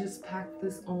because you can just pack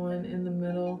this on in the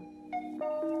middle.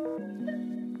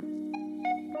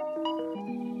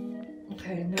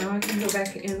 Okay, now I can go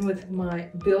back in with my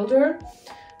builder,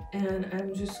 and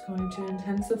I'm just going to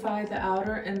intensify the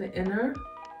outer and the inner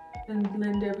and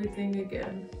blend everything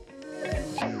again.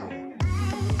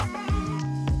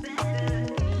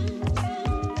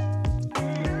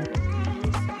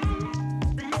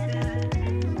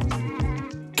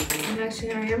 And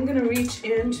actually, I am gonna reach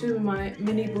into my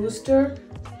mini booster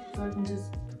so I can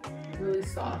just really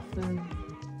soften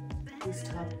this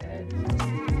top edge.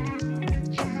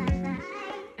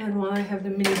 And while I have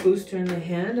the mini booster in the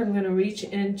hand, I'm going to reach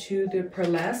into the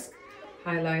Pearlesque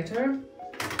highlighter.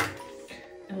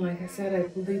 And like I said, I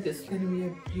believe this is going to be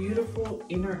a beautiful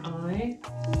inner eye.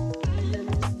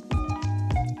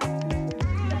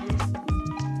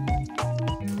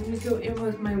 And let me go in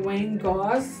with my Wayne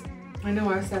Gauze. I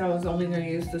know I said I was only going to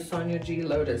use the Sonia G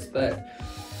Lotus, but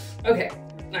okay,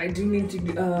 I do need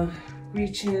to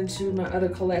reach into my other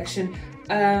collection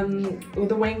with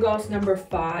the Wayne Gauze number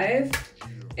 5.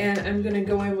 And I'm gonna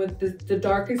go in with the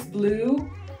darkest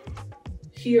blue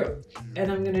here,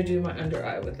 and I'm gonna do my under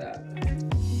eye with that.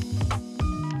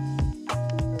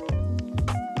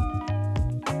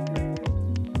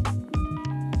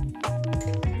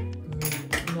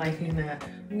 I'm liking that.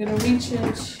 I'm gonna reach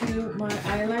into my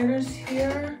eyeliners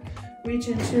here, reach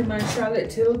into my Charlotte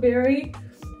Tilbury,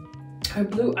 a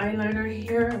blue eyeliner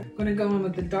here. I'm gonna go in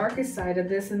with the darkest side of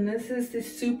this, and this is the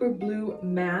Super Blue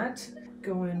Matte.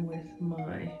 Go in with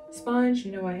my sponge.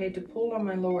 You know I hate to pull on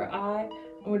my lower eye.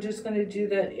 And we're just going to do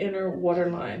that inner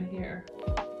waterline here.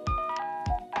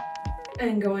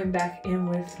 And going back in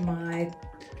with my,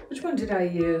 which one did I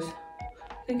use?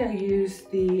 I think I used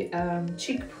the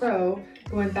Cheek Pro.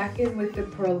 Going back in with the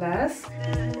Pearlesque.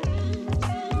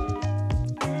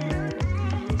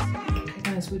 Okay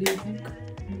guys, what do you think?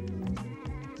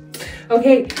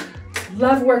 Okay.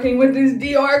 Love working with these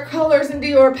Dior colors and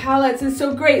Dior palettes. It's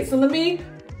so great. So let me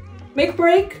make a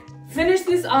break, finish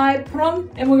this eye, put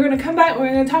on, and we're going to come back and we're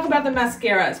going to talk about the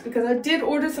mascaras, because I did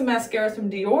order some mascaras from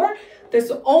Dior. That's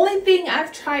the only thing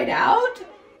I've tried out,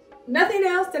 nothing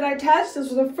else that I touched. This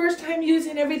was the first time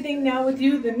using everything now with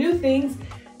you, the new things.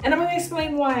 And I'm going to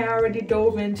explain why I already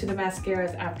dove into the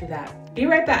mascaras after that. Be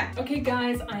right back. Okay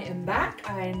guys, I am back.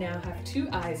 I now have 2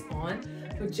 eyes on.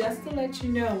 But just to let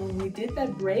you know, when we did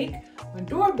that break, my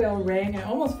doorbell rang. I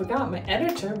almost forgot my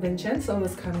editor, Vincenzo,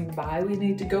 was coming by. We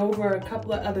need to go over a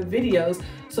couple of other videos.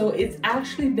 So it's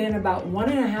actually been about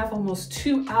 1.5, almost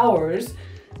 2 hours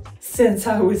since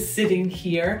I was sitting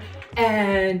here.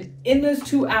 And in those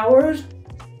 2 hours,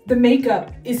 the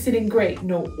makeup is sitting great.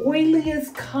 No oily is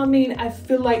coming. I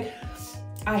feel like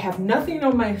I have nothing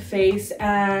on my face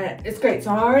and it's great.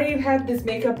 So I already had this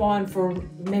makeup on for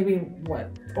maybe,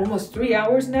 what, almost 3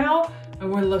 hours now,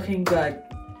 and we're looking good.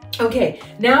 Okay,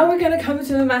 now we're gonna come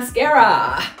to the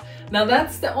mascara. Now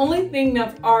that's the only thing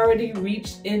I've already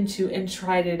reached into and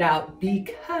tried it out,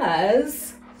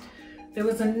 because there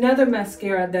was another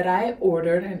mascara that I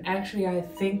ordered, and actually I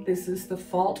think this is the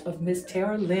fault of Miss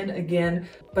Tara Lynn again.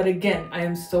 But again, I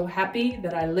am so happy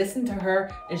that I listened to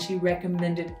her and she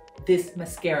recommended this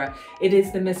mascara. It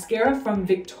is the mascara from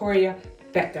Victoria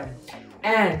Beckham.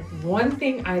 And one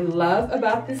thing I love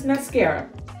about this mascara,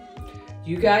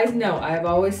 you guys know I've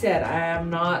always said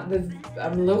I'm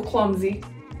a little clumsy.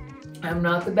 I'm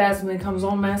not the best when it comes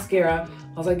on mascara,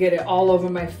 because I get it all over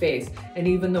my face. And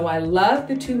even though I love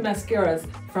the 2 mascaras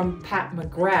from Pat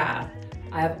McGrath,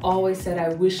 I have always said I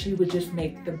wish she would just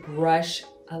make the brush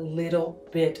a little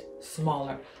bit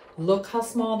smaller. Look how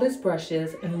small this brush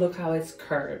is and look how it's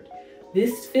curved.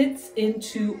 This fits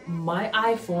into my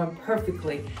eye form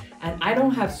perfectly. And I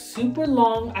don't have super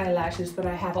long eyelashes, but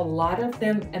I have a lot of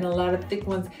them and a lot of thick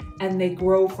ones, and they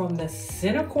grow from the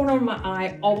center corner of my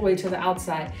eye all the way to the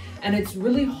outside. And it's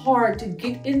really hard to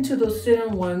get into those center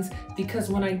ones, because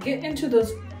when I get into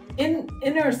those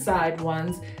inner side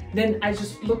ones, then I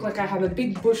just look like I have a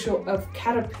big bushel of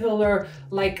caterpillar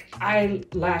like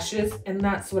eyelashes, and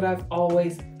that's what I've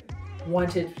always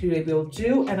wanted to be able to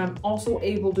do. And I'm also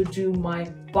able to do my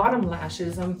bottom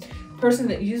lashes. I'm a person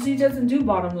that usually doesn't do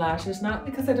bottom lashes, not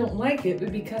because I don't like it,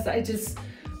 but because I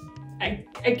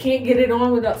can't get it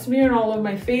on without smearing all over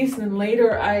my face, and then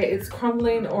later it's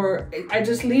crumbling, or I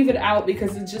just leave it out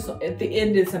because it's just, at the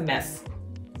end, it's a mess.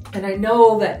 And I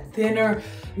know that thinner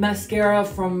mascara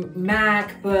from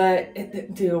MAC, but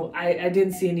I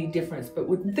didn't see any difference. But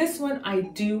with this one, I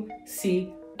do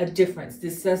see a difference.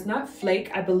 This does not flake.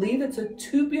 I believe it's a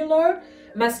tubular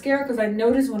mascara, because I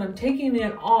noticed when I'm taking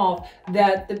it off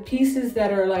that the pieces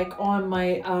that are like on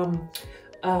my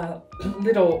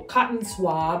little cotton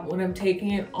swab, when I'm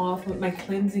taking it off with my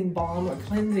cleansing balm or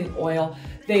cleansing oil,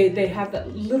 they have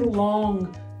that little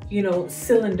long, you know,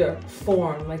 cylinder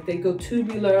form, like they go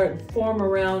tubular and form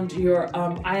around your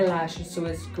eyelashes, so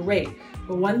it's great.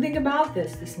 But one thing about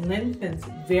this lengthens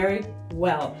very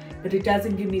well, but it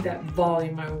doesn't give me that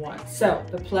volume I want. So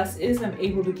the plus is I'm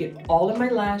able to get all of my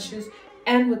lashes,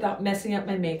 and without messing up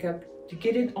my makeup, to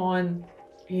get it on,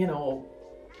 you know,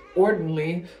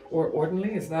 ordinarily,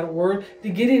 is that a word? To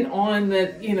get it on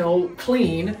that, you know,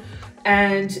 clean.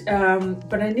 And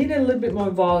but I needed a little bit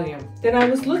more volume. Then I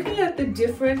was looking at the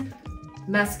different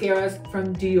mascaras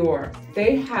from Dior.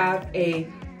 They have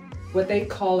what they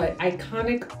call an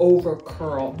iconic over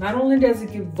curl. Not only does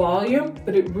it give volume,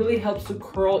 but it really helps to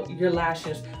curl your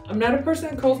lashes. I'm not a person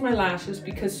that curls my lashes,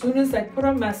 because as soon as I put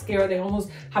on mascara, they almost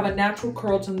have a natural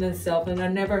curl to themselves, and I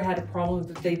never had a problem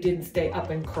that they didn't stay up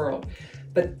and curled.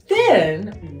 But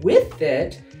then with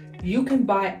it, you can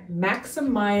buy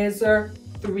Maximizer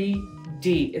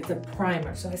 3D. It's a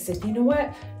primer. So I said, you know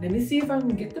what? Let me see if I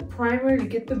can get the primer to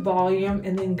get the volume,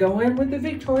 and then go in with the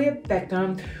Victoria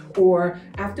Beckham, or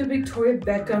after Victoria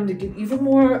Beckham to get even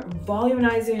more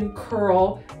volumizing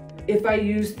curl if I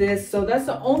use this. So that's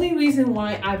the only reason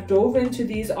why I've dove into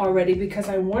these already, because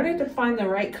I wanted to find the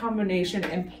right combination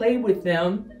and play with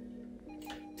them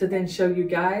to then show you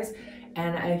guys.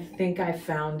 And I think I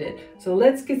found it. So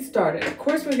let's get started. Of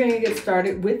course, we're going to get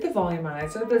started with the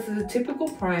volumizer. This is a typical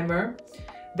primer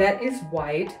that is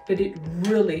white, but it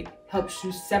really helps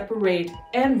you separate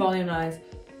and volumize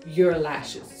your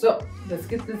lashes. So let's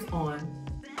get this on.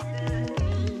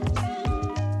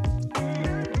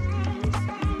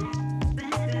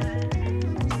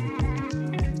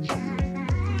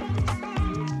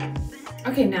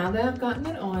 Okay, now that I've gotten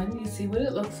it on, you see what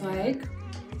it looks like.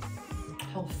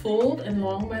 How full and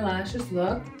long my lashes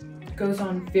look. It goes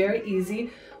on very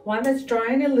easy. While that's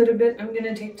drying a little bit, I'm going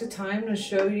to take the time to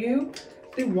show you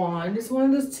the wand. It's one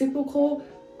of those typical,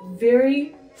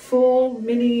 very full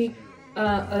mini,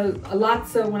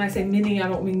 lots of, when I say mini, I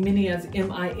don't mean mini as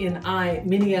M-I-N-I,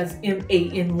 mini as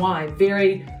M-A-N-Y.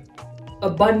 Very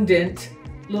abundant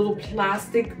little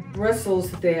plastic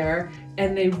bristles there.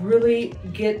 and they really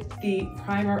get the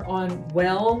primer on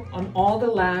well on all the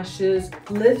lashes,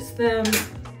 lifts them,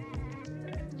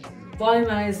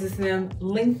 volumizes them,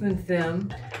 lengthens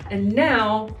them. And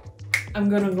now I'm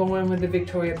gonna go in with the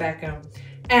Victoria Beckham.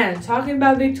 And talking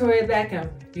about Victoria Beckham,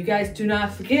 you guys do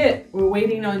not forget, we're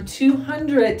waiting on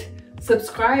 200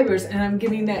 subscribers, and I'm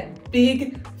giving that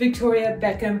big Victoria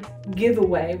Beckham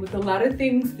giveaway with a lot of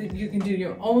things that you can do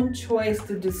your own choice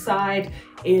to decide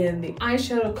in the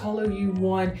eyeshadow color you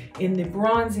want, in the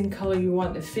bronzing color you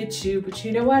want that fits you. But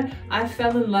you know what? I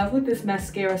fell in love with this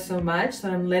mascara so much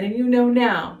that I'm letting you know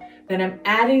now that I'm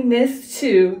adding this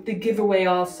to the giveaway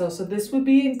also. So this would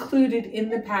be included in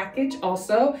the package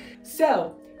also.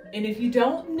 And if you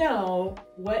don't know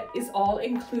what is all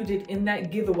included in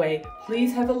that giveaway,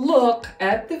 please have a look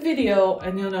at the video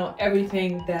and you'll know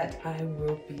everything that I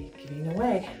will be giving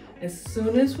away as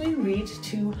soon as we reach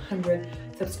 200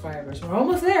 subscribers. We're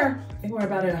almost there. I think we're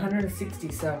about at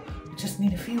 160, so we just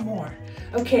need a few more.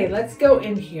 Okay, let's go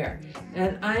in here.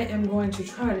 And I am going to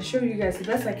try to show you guys the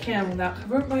best I can without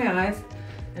covering my eyes.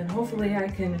 And hopefully I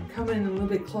can come in a little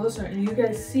bit closer and you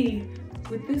guys see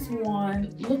with this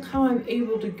wand, look how I'm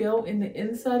able to go in the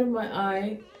inside of my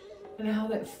eye and how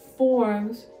that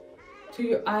forms to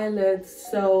your eyelids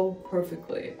so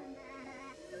perfectly.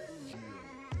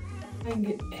 I can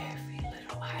get every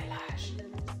little eyelash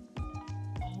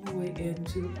all the way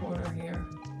into the corner here.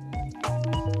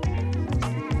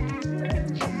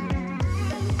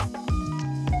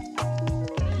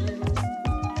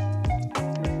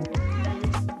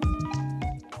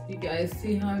 Guys,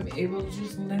 see how I'm able to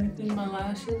just lengthen my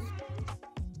lashes?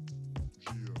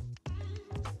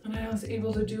 And I was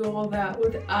able to do all that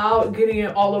without getting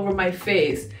it all over my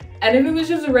face. And if it was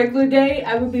just a regular day,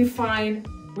 I would be fine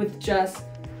with just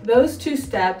those two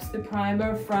steps, the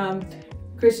primer from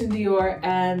Christian Dior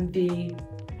and the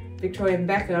Victoria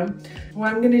Beckham.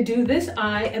 Well, I'm gonna do this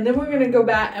eye and then we're gonna go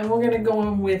back and we're gonna go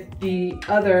in with the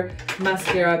other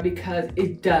mascara because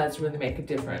it does really make a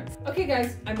difference. Okay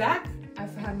guys, I'm back.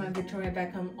 I've had my Victoria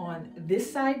Beckham on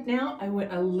this side now. I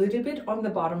went a little bit on the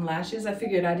bottom lashes. I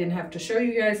figured I didn't have to show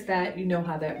you guys that. You know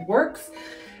how that works.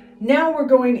 Now we're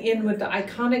going in with the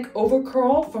iconic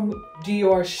overcurl from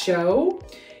Dior Show.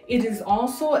 It is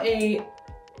also a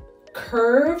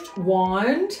curved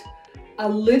wand, a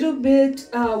little bit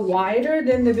wider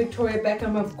than the Victoria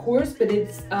Beckham, of course, but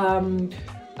it's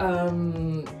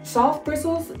soft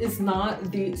bristles, is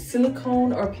not the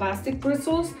silicone or plastic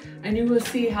bristles, and you will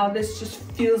see how this just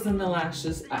feels in the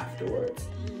lashes afterwards.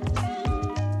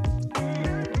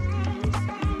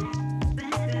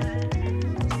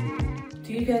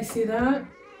 Do you guys see that?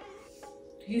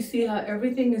 Do you see how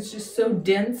everything is just so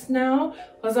dense now?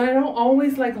 Because I don't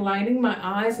always like lining my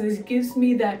eyes, and this gives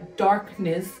me that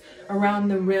darkness around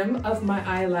the rim of my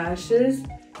eyelashes.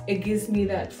 It gives me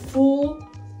that full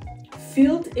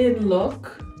filled in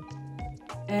look,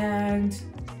 and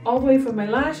all the way from my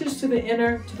lashes to the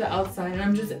inner to the outside. And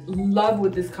I'm just in love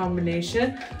with this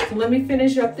combination. So let me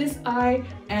finish up this eye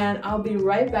and I'll be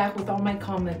right back with all my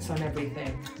comments on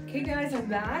everything. Okay guys, I'm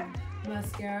back.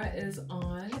 Mascara is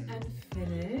on and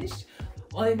finished.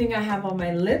 Only thing I have on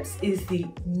my lips is the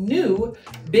new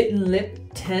Bitten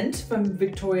Lip Tint from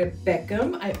Victoria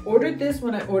Beckham. I ordered this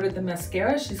when I ordered the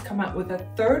mascara. She's come out with a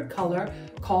third color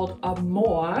called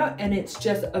Amore, and it's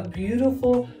just a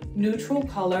beautiful neutral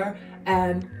color.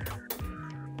 And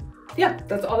yeah,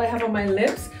 that's all I have on my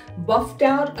lips. Buffed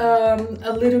out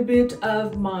a little bit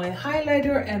of my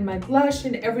highlighter and my blush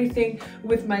and everything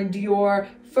with my Dior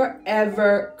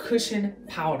Forever Cushion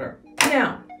Powder.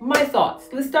 Now, my thoughts.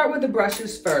 Let's start with the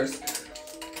brushes first.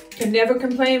 Can never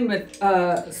complain with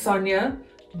Sonia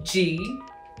G.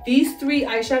 These three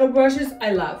eyeshadow brushes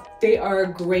I love. They are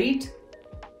a great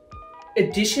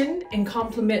addition and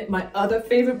complement my other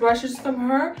favorite brushes from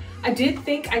her. I did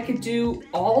think I could do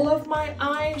all of my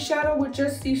eyeshadow with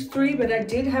just these three, but I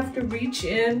did have to reach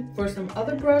in for some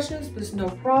other brushes, but it's no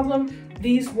problem.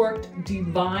 These worked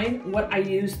divine what I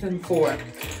used them for.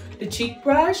 The cheek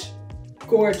brush,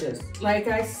 gorgeous. Like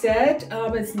I said,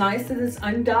 it's nice that it's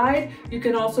undyed. You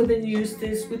can also then use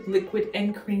this with liquid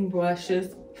and cream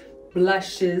blushes.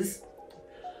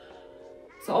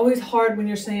 It's always hard when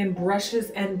you're saying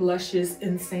brushes and blushes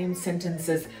in same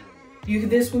sentences.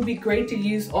 This would be great to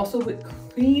use also with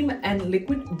cream and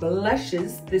liquid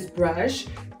blushes, this brush,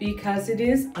 because it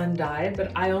is undyed,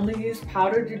 but I only used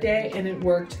powder today and it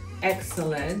worked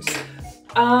excellent.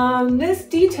 This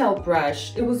detail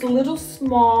brush, it was a little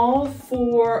small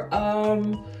for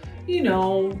you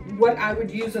know, what I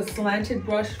would use a slanted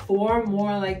brush for,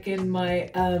 more like in my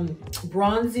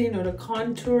bronzing or the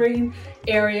contouring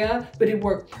area, but it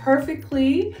worked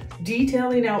perfectly,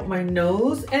 detailing out my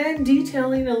nose and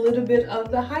detailing a little bit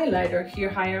of the highlighter here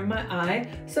higher in my eye.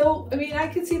 So, I mean, I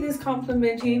could see this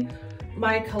complementing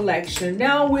my collection.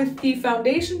 Now with the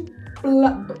foundation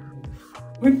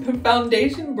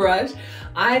brush,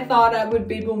 I thought I would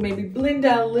be able to maybe blend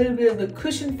out a little bit of the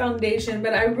cushion foundation,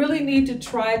 but I really need to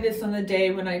try this on a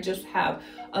day when I just have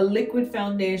a liquid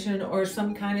foundation or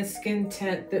some kind of skin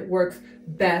tint that works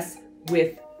best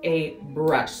with a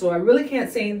brush. So I really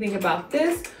can't say anything about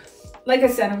this. Like I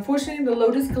said, unfortunately, the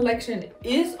Lotus collection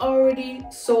is already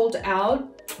sold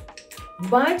out.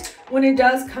 But when it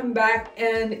does come back,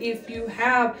 and if you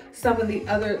have some of the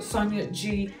other Sonia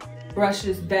G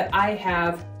brushes that I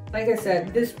have, like I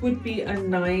said, this would be a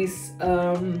nice,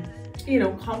 you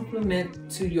know, complement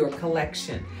to your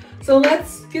collection. So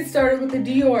let's get started with the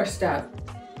Dior stuff.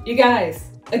 You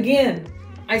guys, again,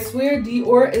 I swear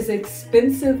Dior is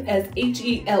expensive as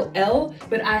H-E-L-L,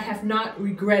 but I have not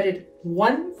regretted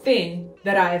one thing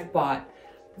that I have bought.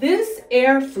 This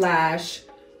Airflash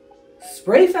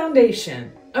spray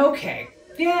foundation. Okay,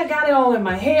 yeah, I got it all in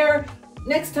my hair.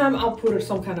 Next time I'll put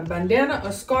some kind of bandana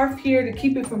or scarf here to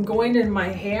keep it from going in my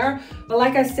hair. But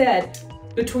like I said,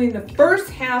 between the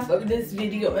first half of this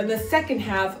video and the second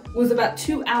half was about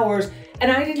 2 hours,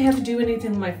 and I didn't have to do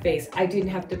anything to my face. I didn't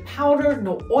have to powder,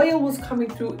 no oil was coming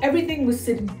through, everything was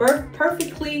sitting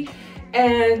perfectly.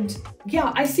 And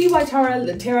yeah, I see why Tara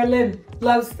Lynn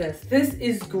loves this. This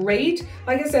is great.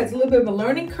 Like I said, it's a little bit of a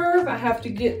learning curve. I have to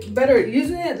get better at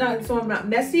using it, so I'm not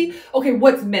messy. Okay,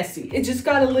 what's messy? It just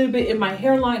got a little bit in my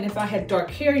hairline. If I had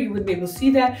dark hair, you wouldn't be able to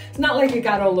see that. It's not like it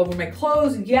got all over my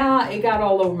clothes. Yeah, it got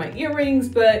all over my earrings,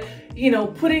 but you know,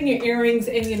 putting your earrings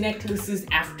and your necklaces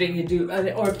after you do,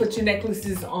 or put your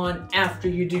necklaces on after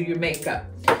you do your makeup.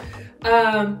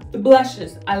 The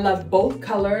blushes, I love both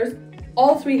colors.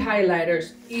 All three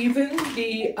highlighters, even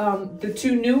the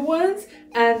two new ones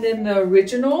and then the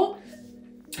original.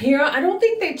 Here, I don't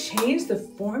think they changed the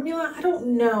formula. I don't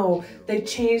know. They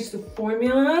changed the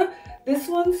formula. This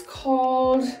one's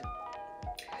called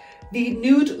the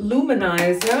Nude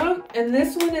Luminizer, and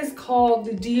this one is called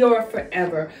the Dior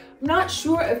Forever. I'm not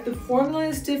sure if the formula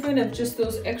is different, if just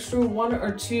those extra 1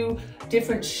 or 2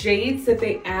 different shades that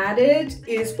they added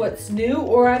is what's new,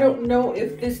 or I don't know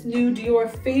if this new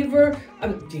Dior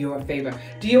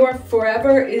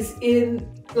Forever is in,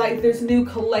 like, this new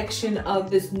collection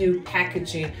of this new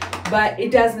packaging, but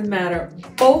it doesn't matter.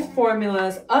 Both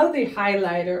formulas of the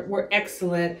highlighter were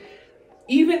excellent.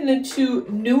 Even the two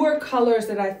newer colors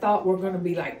that I thought were going to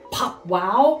be like pop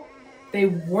wow, they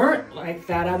weren't like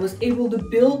that. I was able to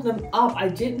build them up. I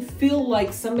didn't feel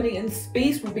like somebody in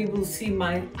space would be able to see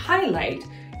my highlight.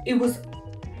 It was,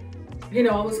 you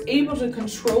know, I was able to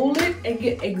control it and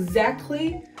get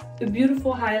exactly the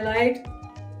beautiful highlight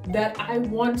that I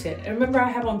wanted. And remember, I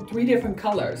have on 3 different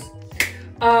colors.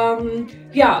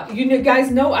 Yeah, you guys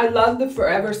know I love the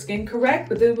Forever Skin Correct,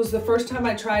 but it was the first time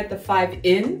I tried the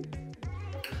 5-in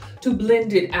to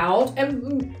blend it out,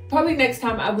 and probably next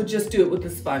time I would just do it with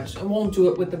the sponge. I won't do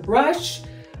it with the brush,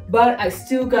 but I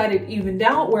still got it evened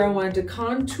out where I wanted to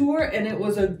contour, and it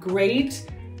was a great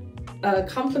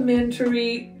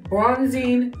complementary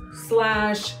bronzing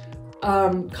slash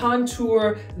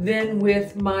contour then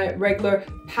with my regular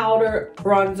powder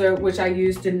bronzer, which I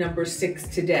used in number 6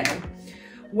 today.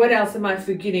 What else am I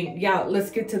forgetting? Yeah, let's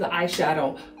get to the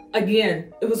eyeshadow.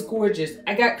 Again, it was gorgeous.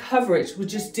 I got coverage with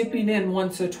just dipping in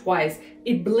once or twice.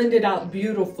 It blended out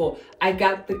beautiful. I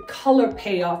got the color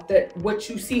payoff that what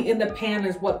you see in the pan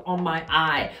is what on my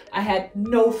eye. I had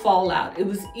no fallout. It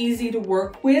was easy to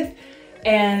work with.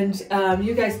 And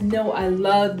you guys know I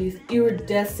love these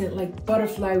iridescent, like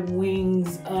butterfly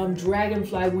wings,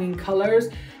 dragonfly wing colors.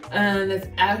 And it's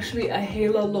actually a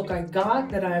halo look I got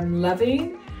that I'm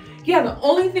loving. Yeah, the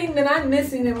only thing that I'm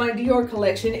missing in my Dior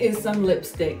collection is some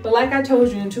lipstick. But like I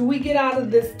told you, until we get out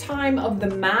of this time of the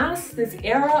mask, this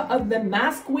era of the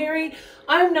mask wearing,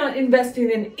 I'm not investing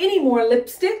in any more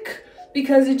lipstick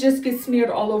because it just gets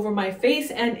smeared all over my face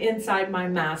and inside my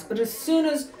mask. But as soon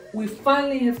as we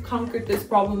finally have conquered this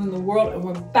problem in the world and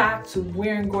we're back to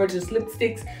wearing gorgeous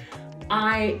lipsticks,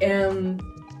 I am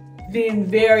being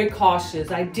very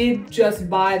cautious. I did just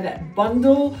buy that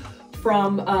bundle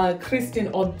from Christian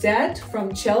Odette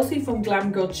from Chelsea, from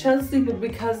Glam Girl Chelsea, but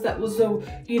because that was a,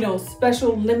 you know,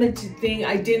 special limited thing,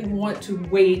 I didn't want to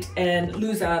wait and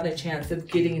lose out on a chance of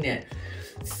getting it.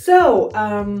 So,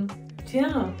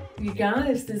 yeah, you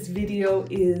guys, this video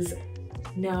is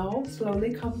now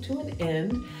slowly come to an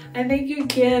end. And thank you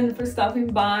again for stopping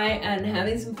by and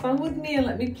having some fun with me and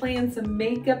let me play in some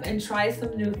makeup and try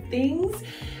some new things.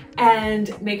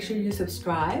 And make sure you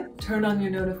subscribe, turn on your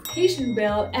notification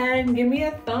bell, and give me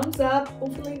a thumbs up.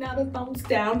 Hopefully not a thumbs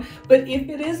down, but if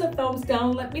it is a thumbs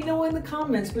down, let me know in the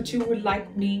comments what you would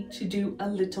like me to do a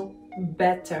little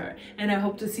better. And I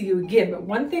hope to see you again. But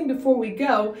one thing before we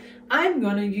go, I'm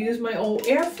going to use my old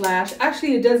air flash.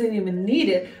 Actually, it doesn't even need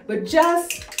it, but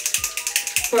just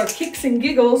for kicks and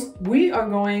giggles, we are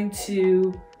going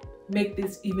to make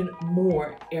this even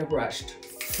more airbrushed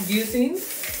using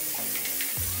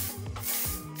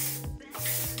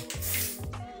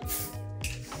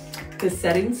the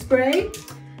setting spray.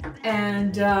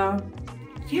 And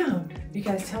yeah, you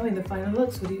guys tell me the final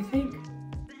looks. What do you think?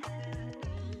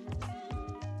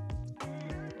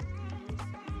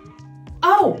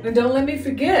 Oh, and don't let me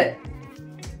forget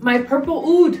my purple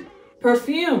oud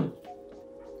perfume.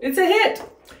 It's a hit.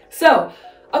 So,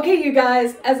 okay, you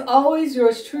guys, as always,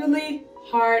 yours truly,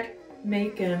 Heart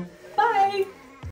Making. Bye.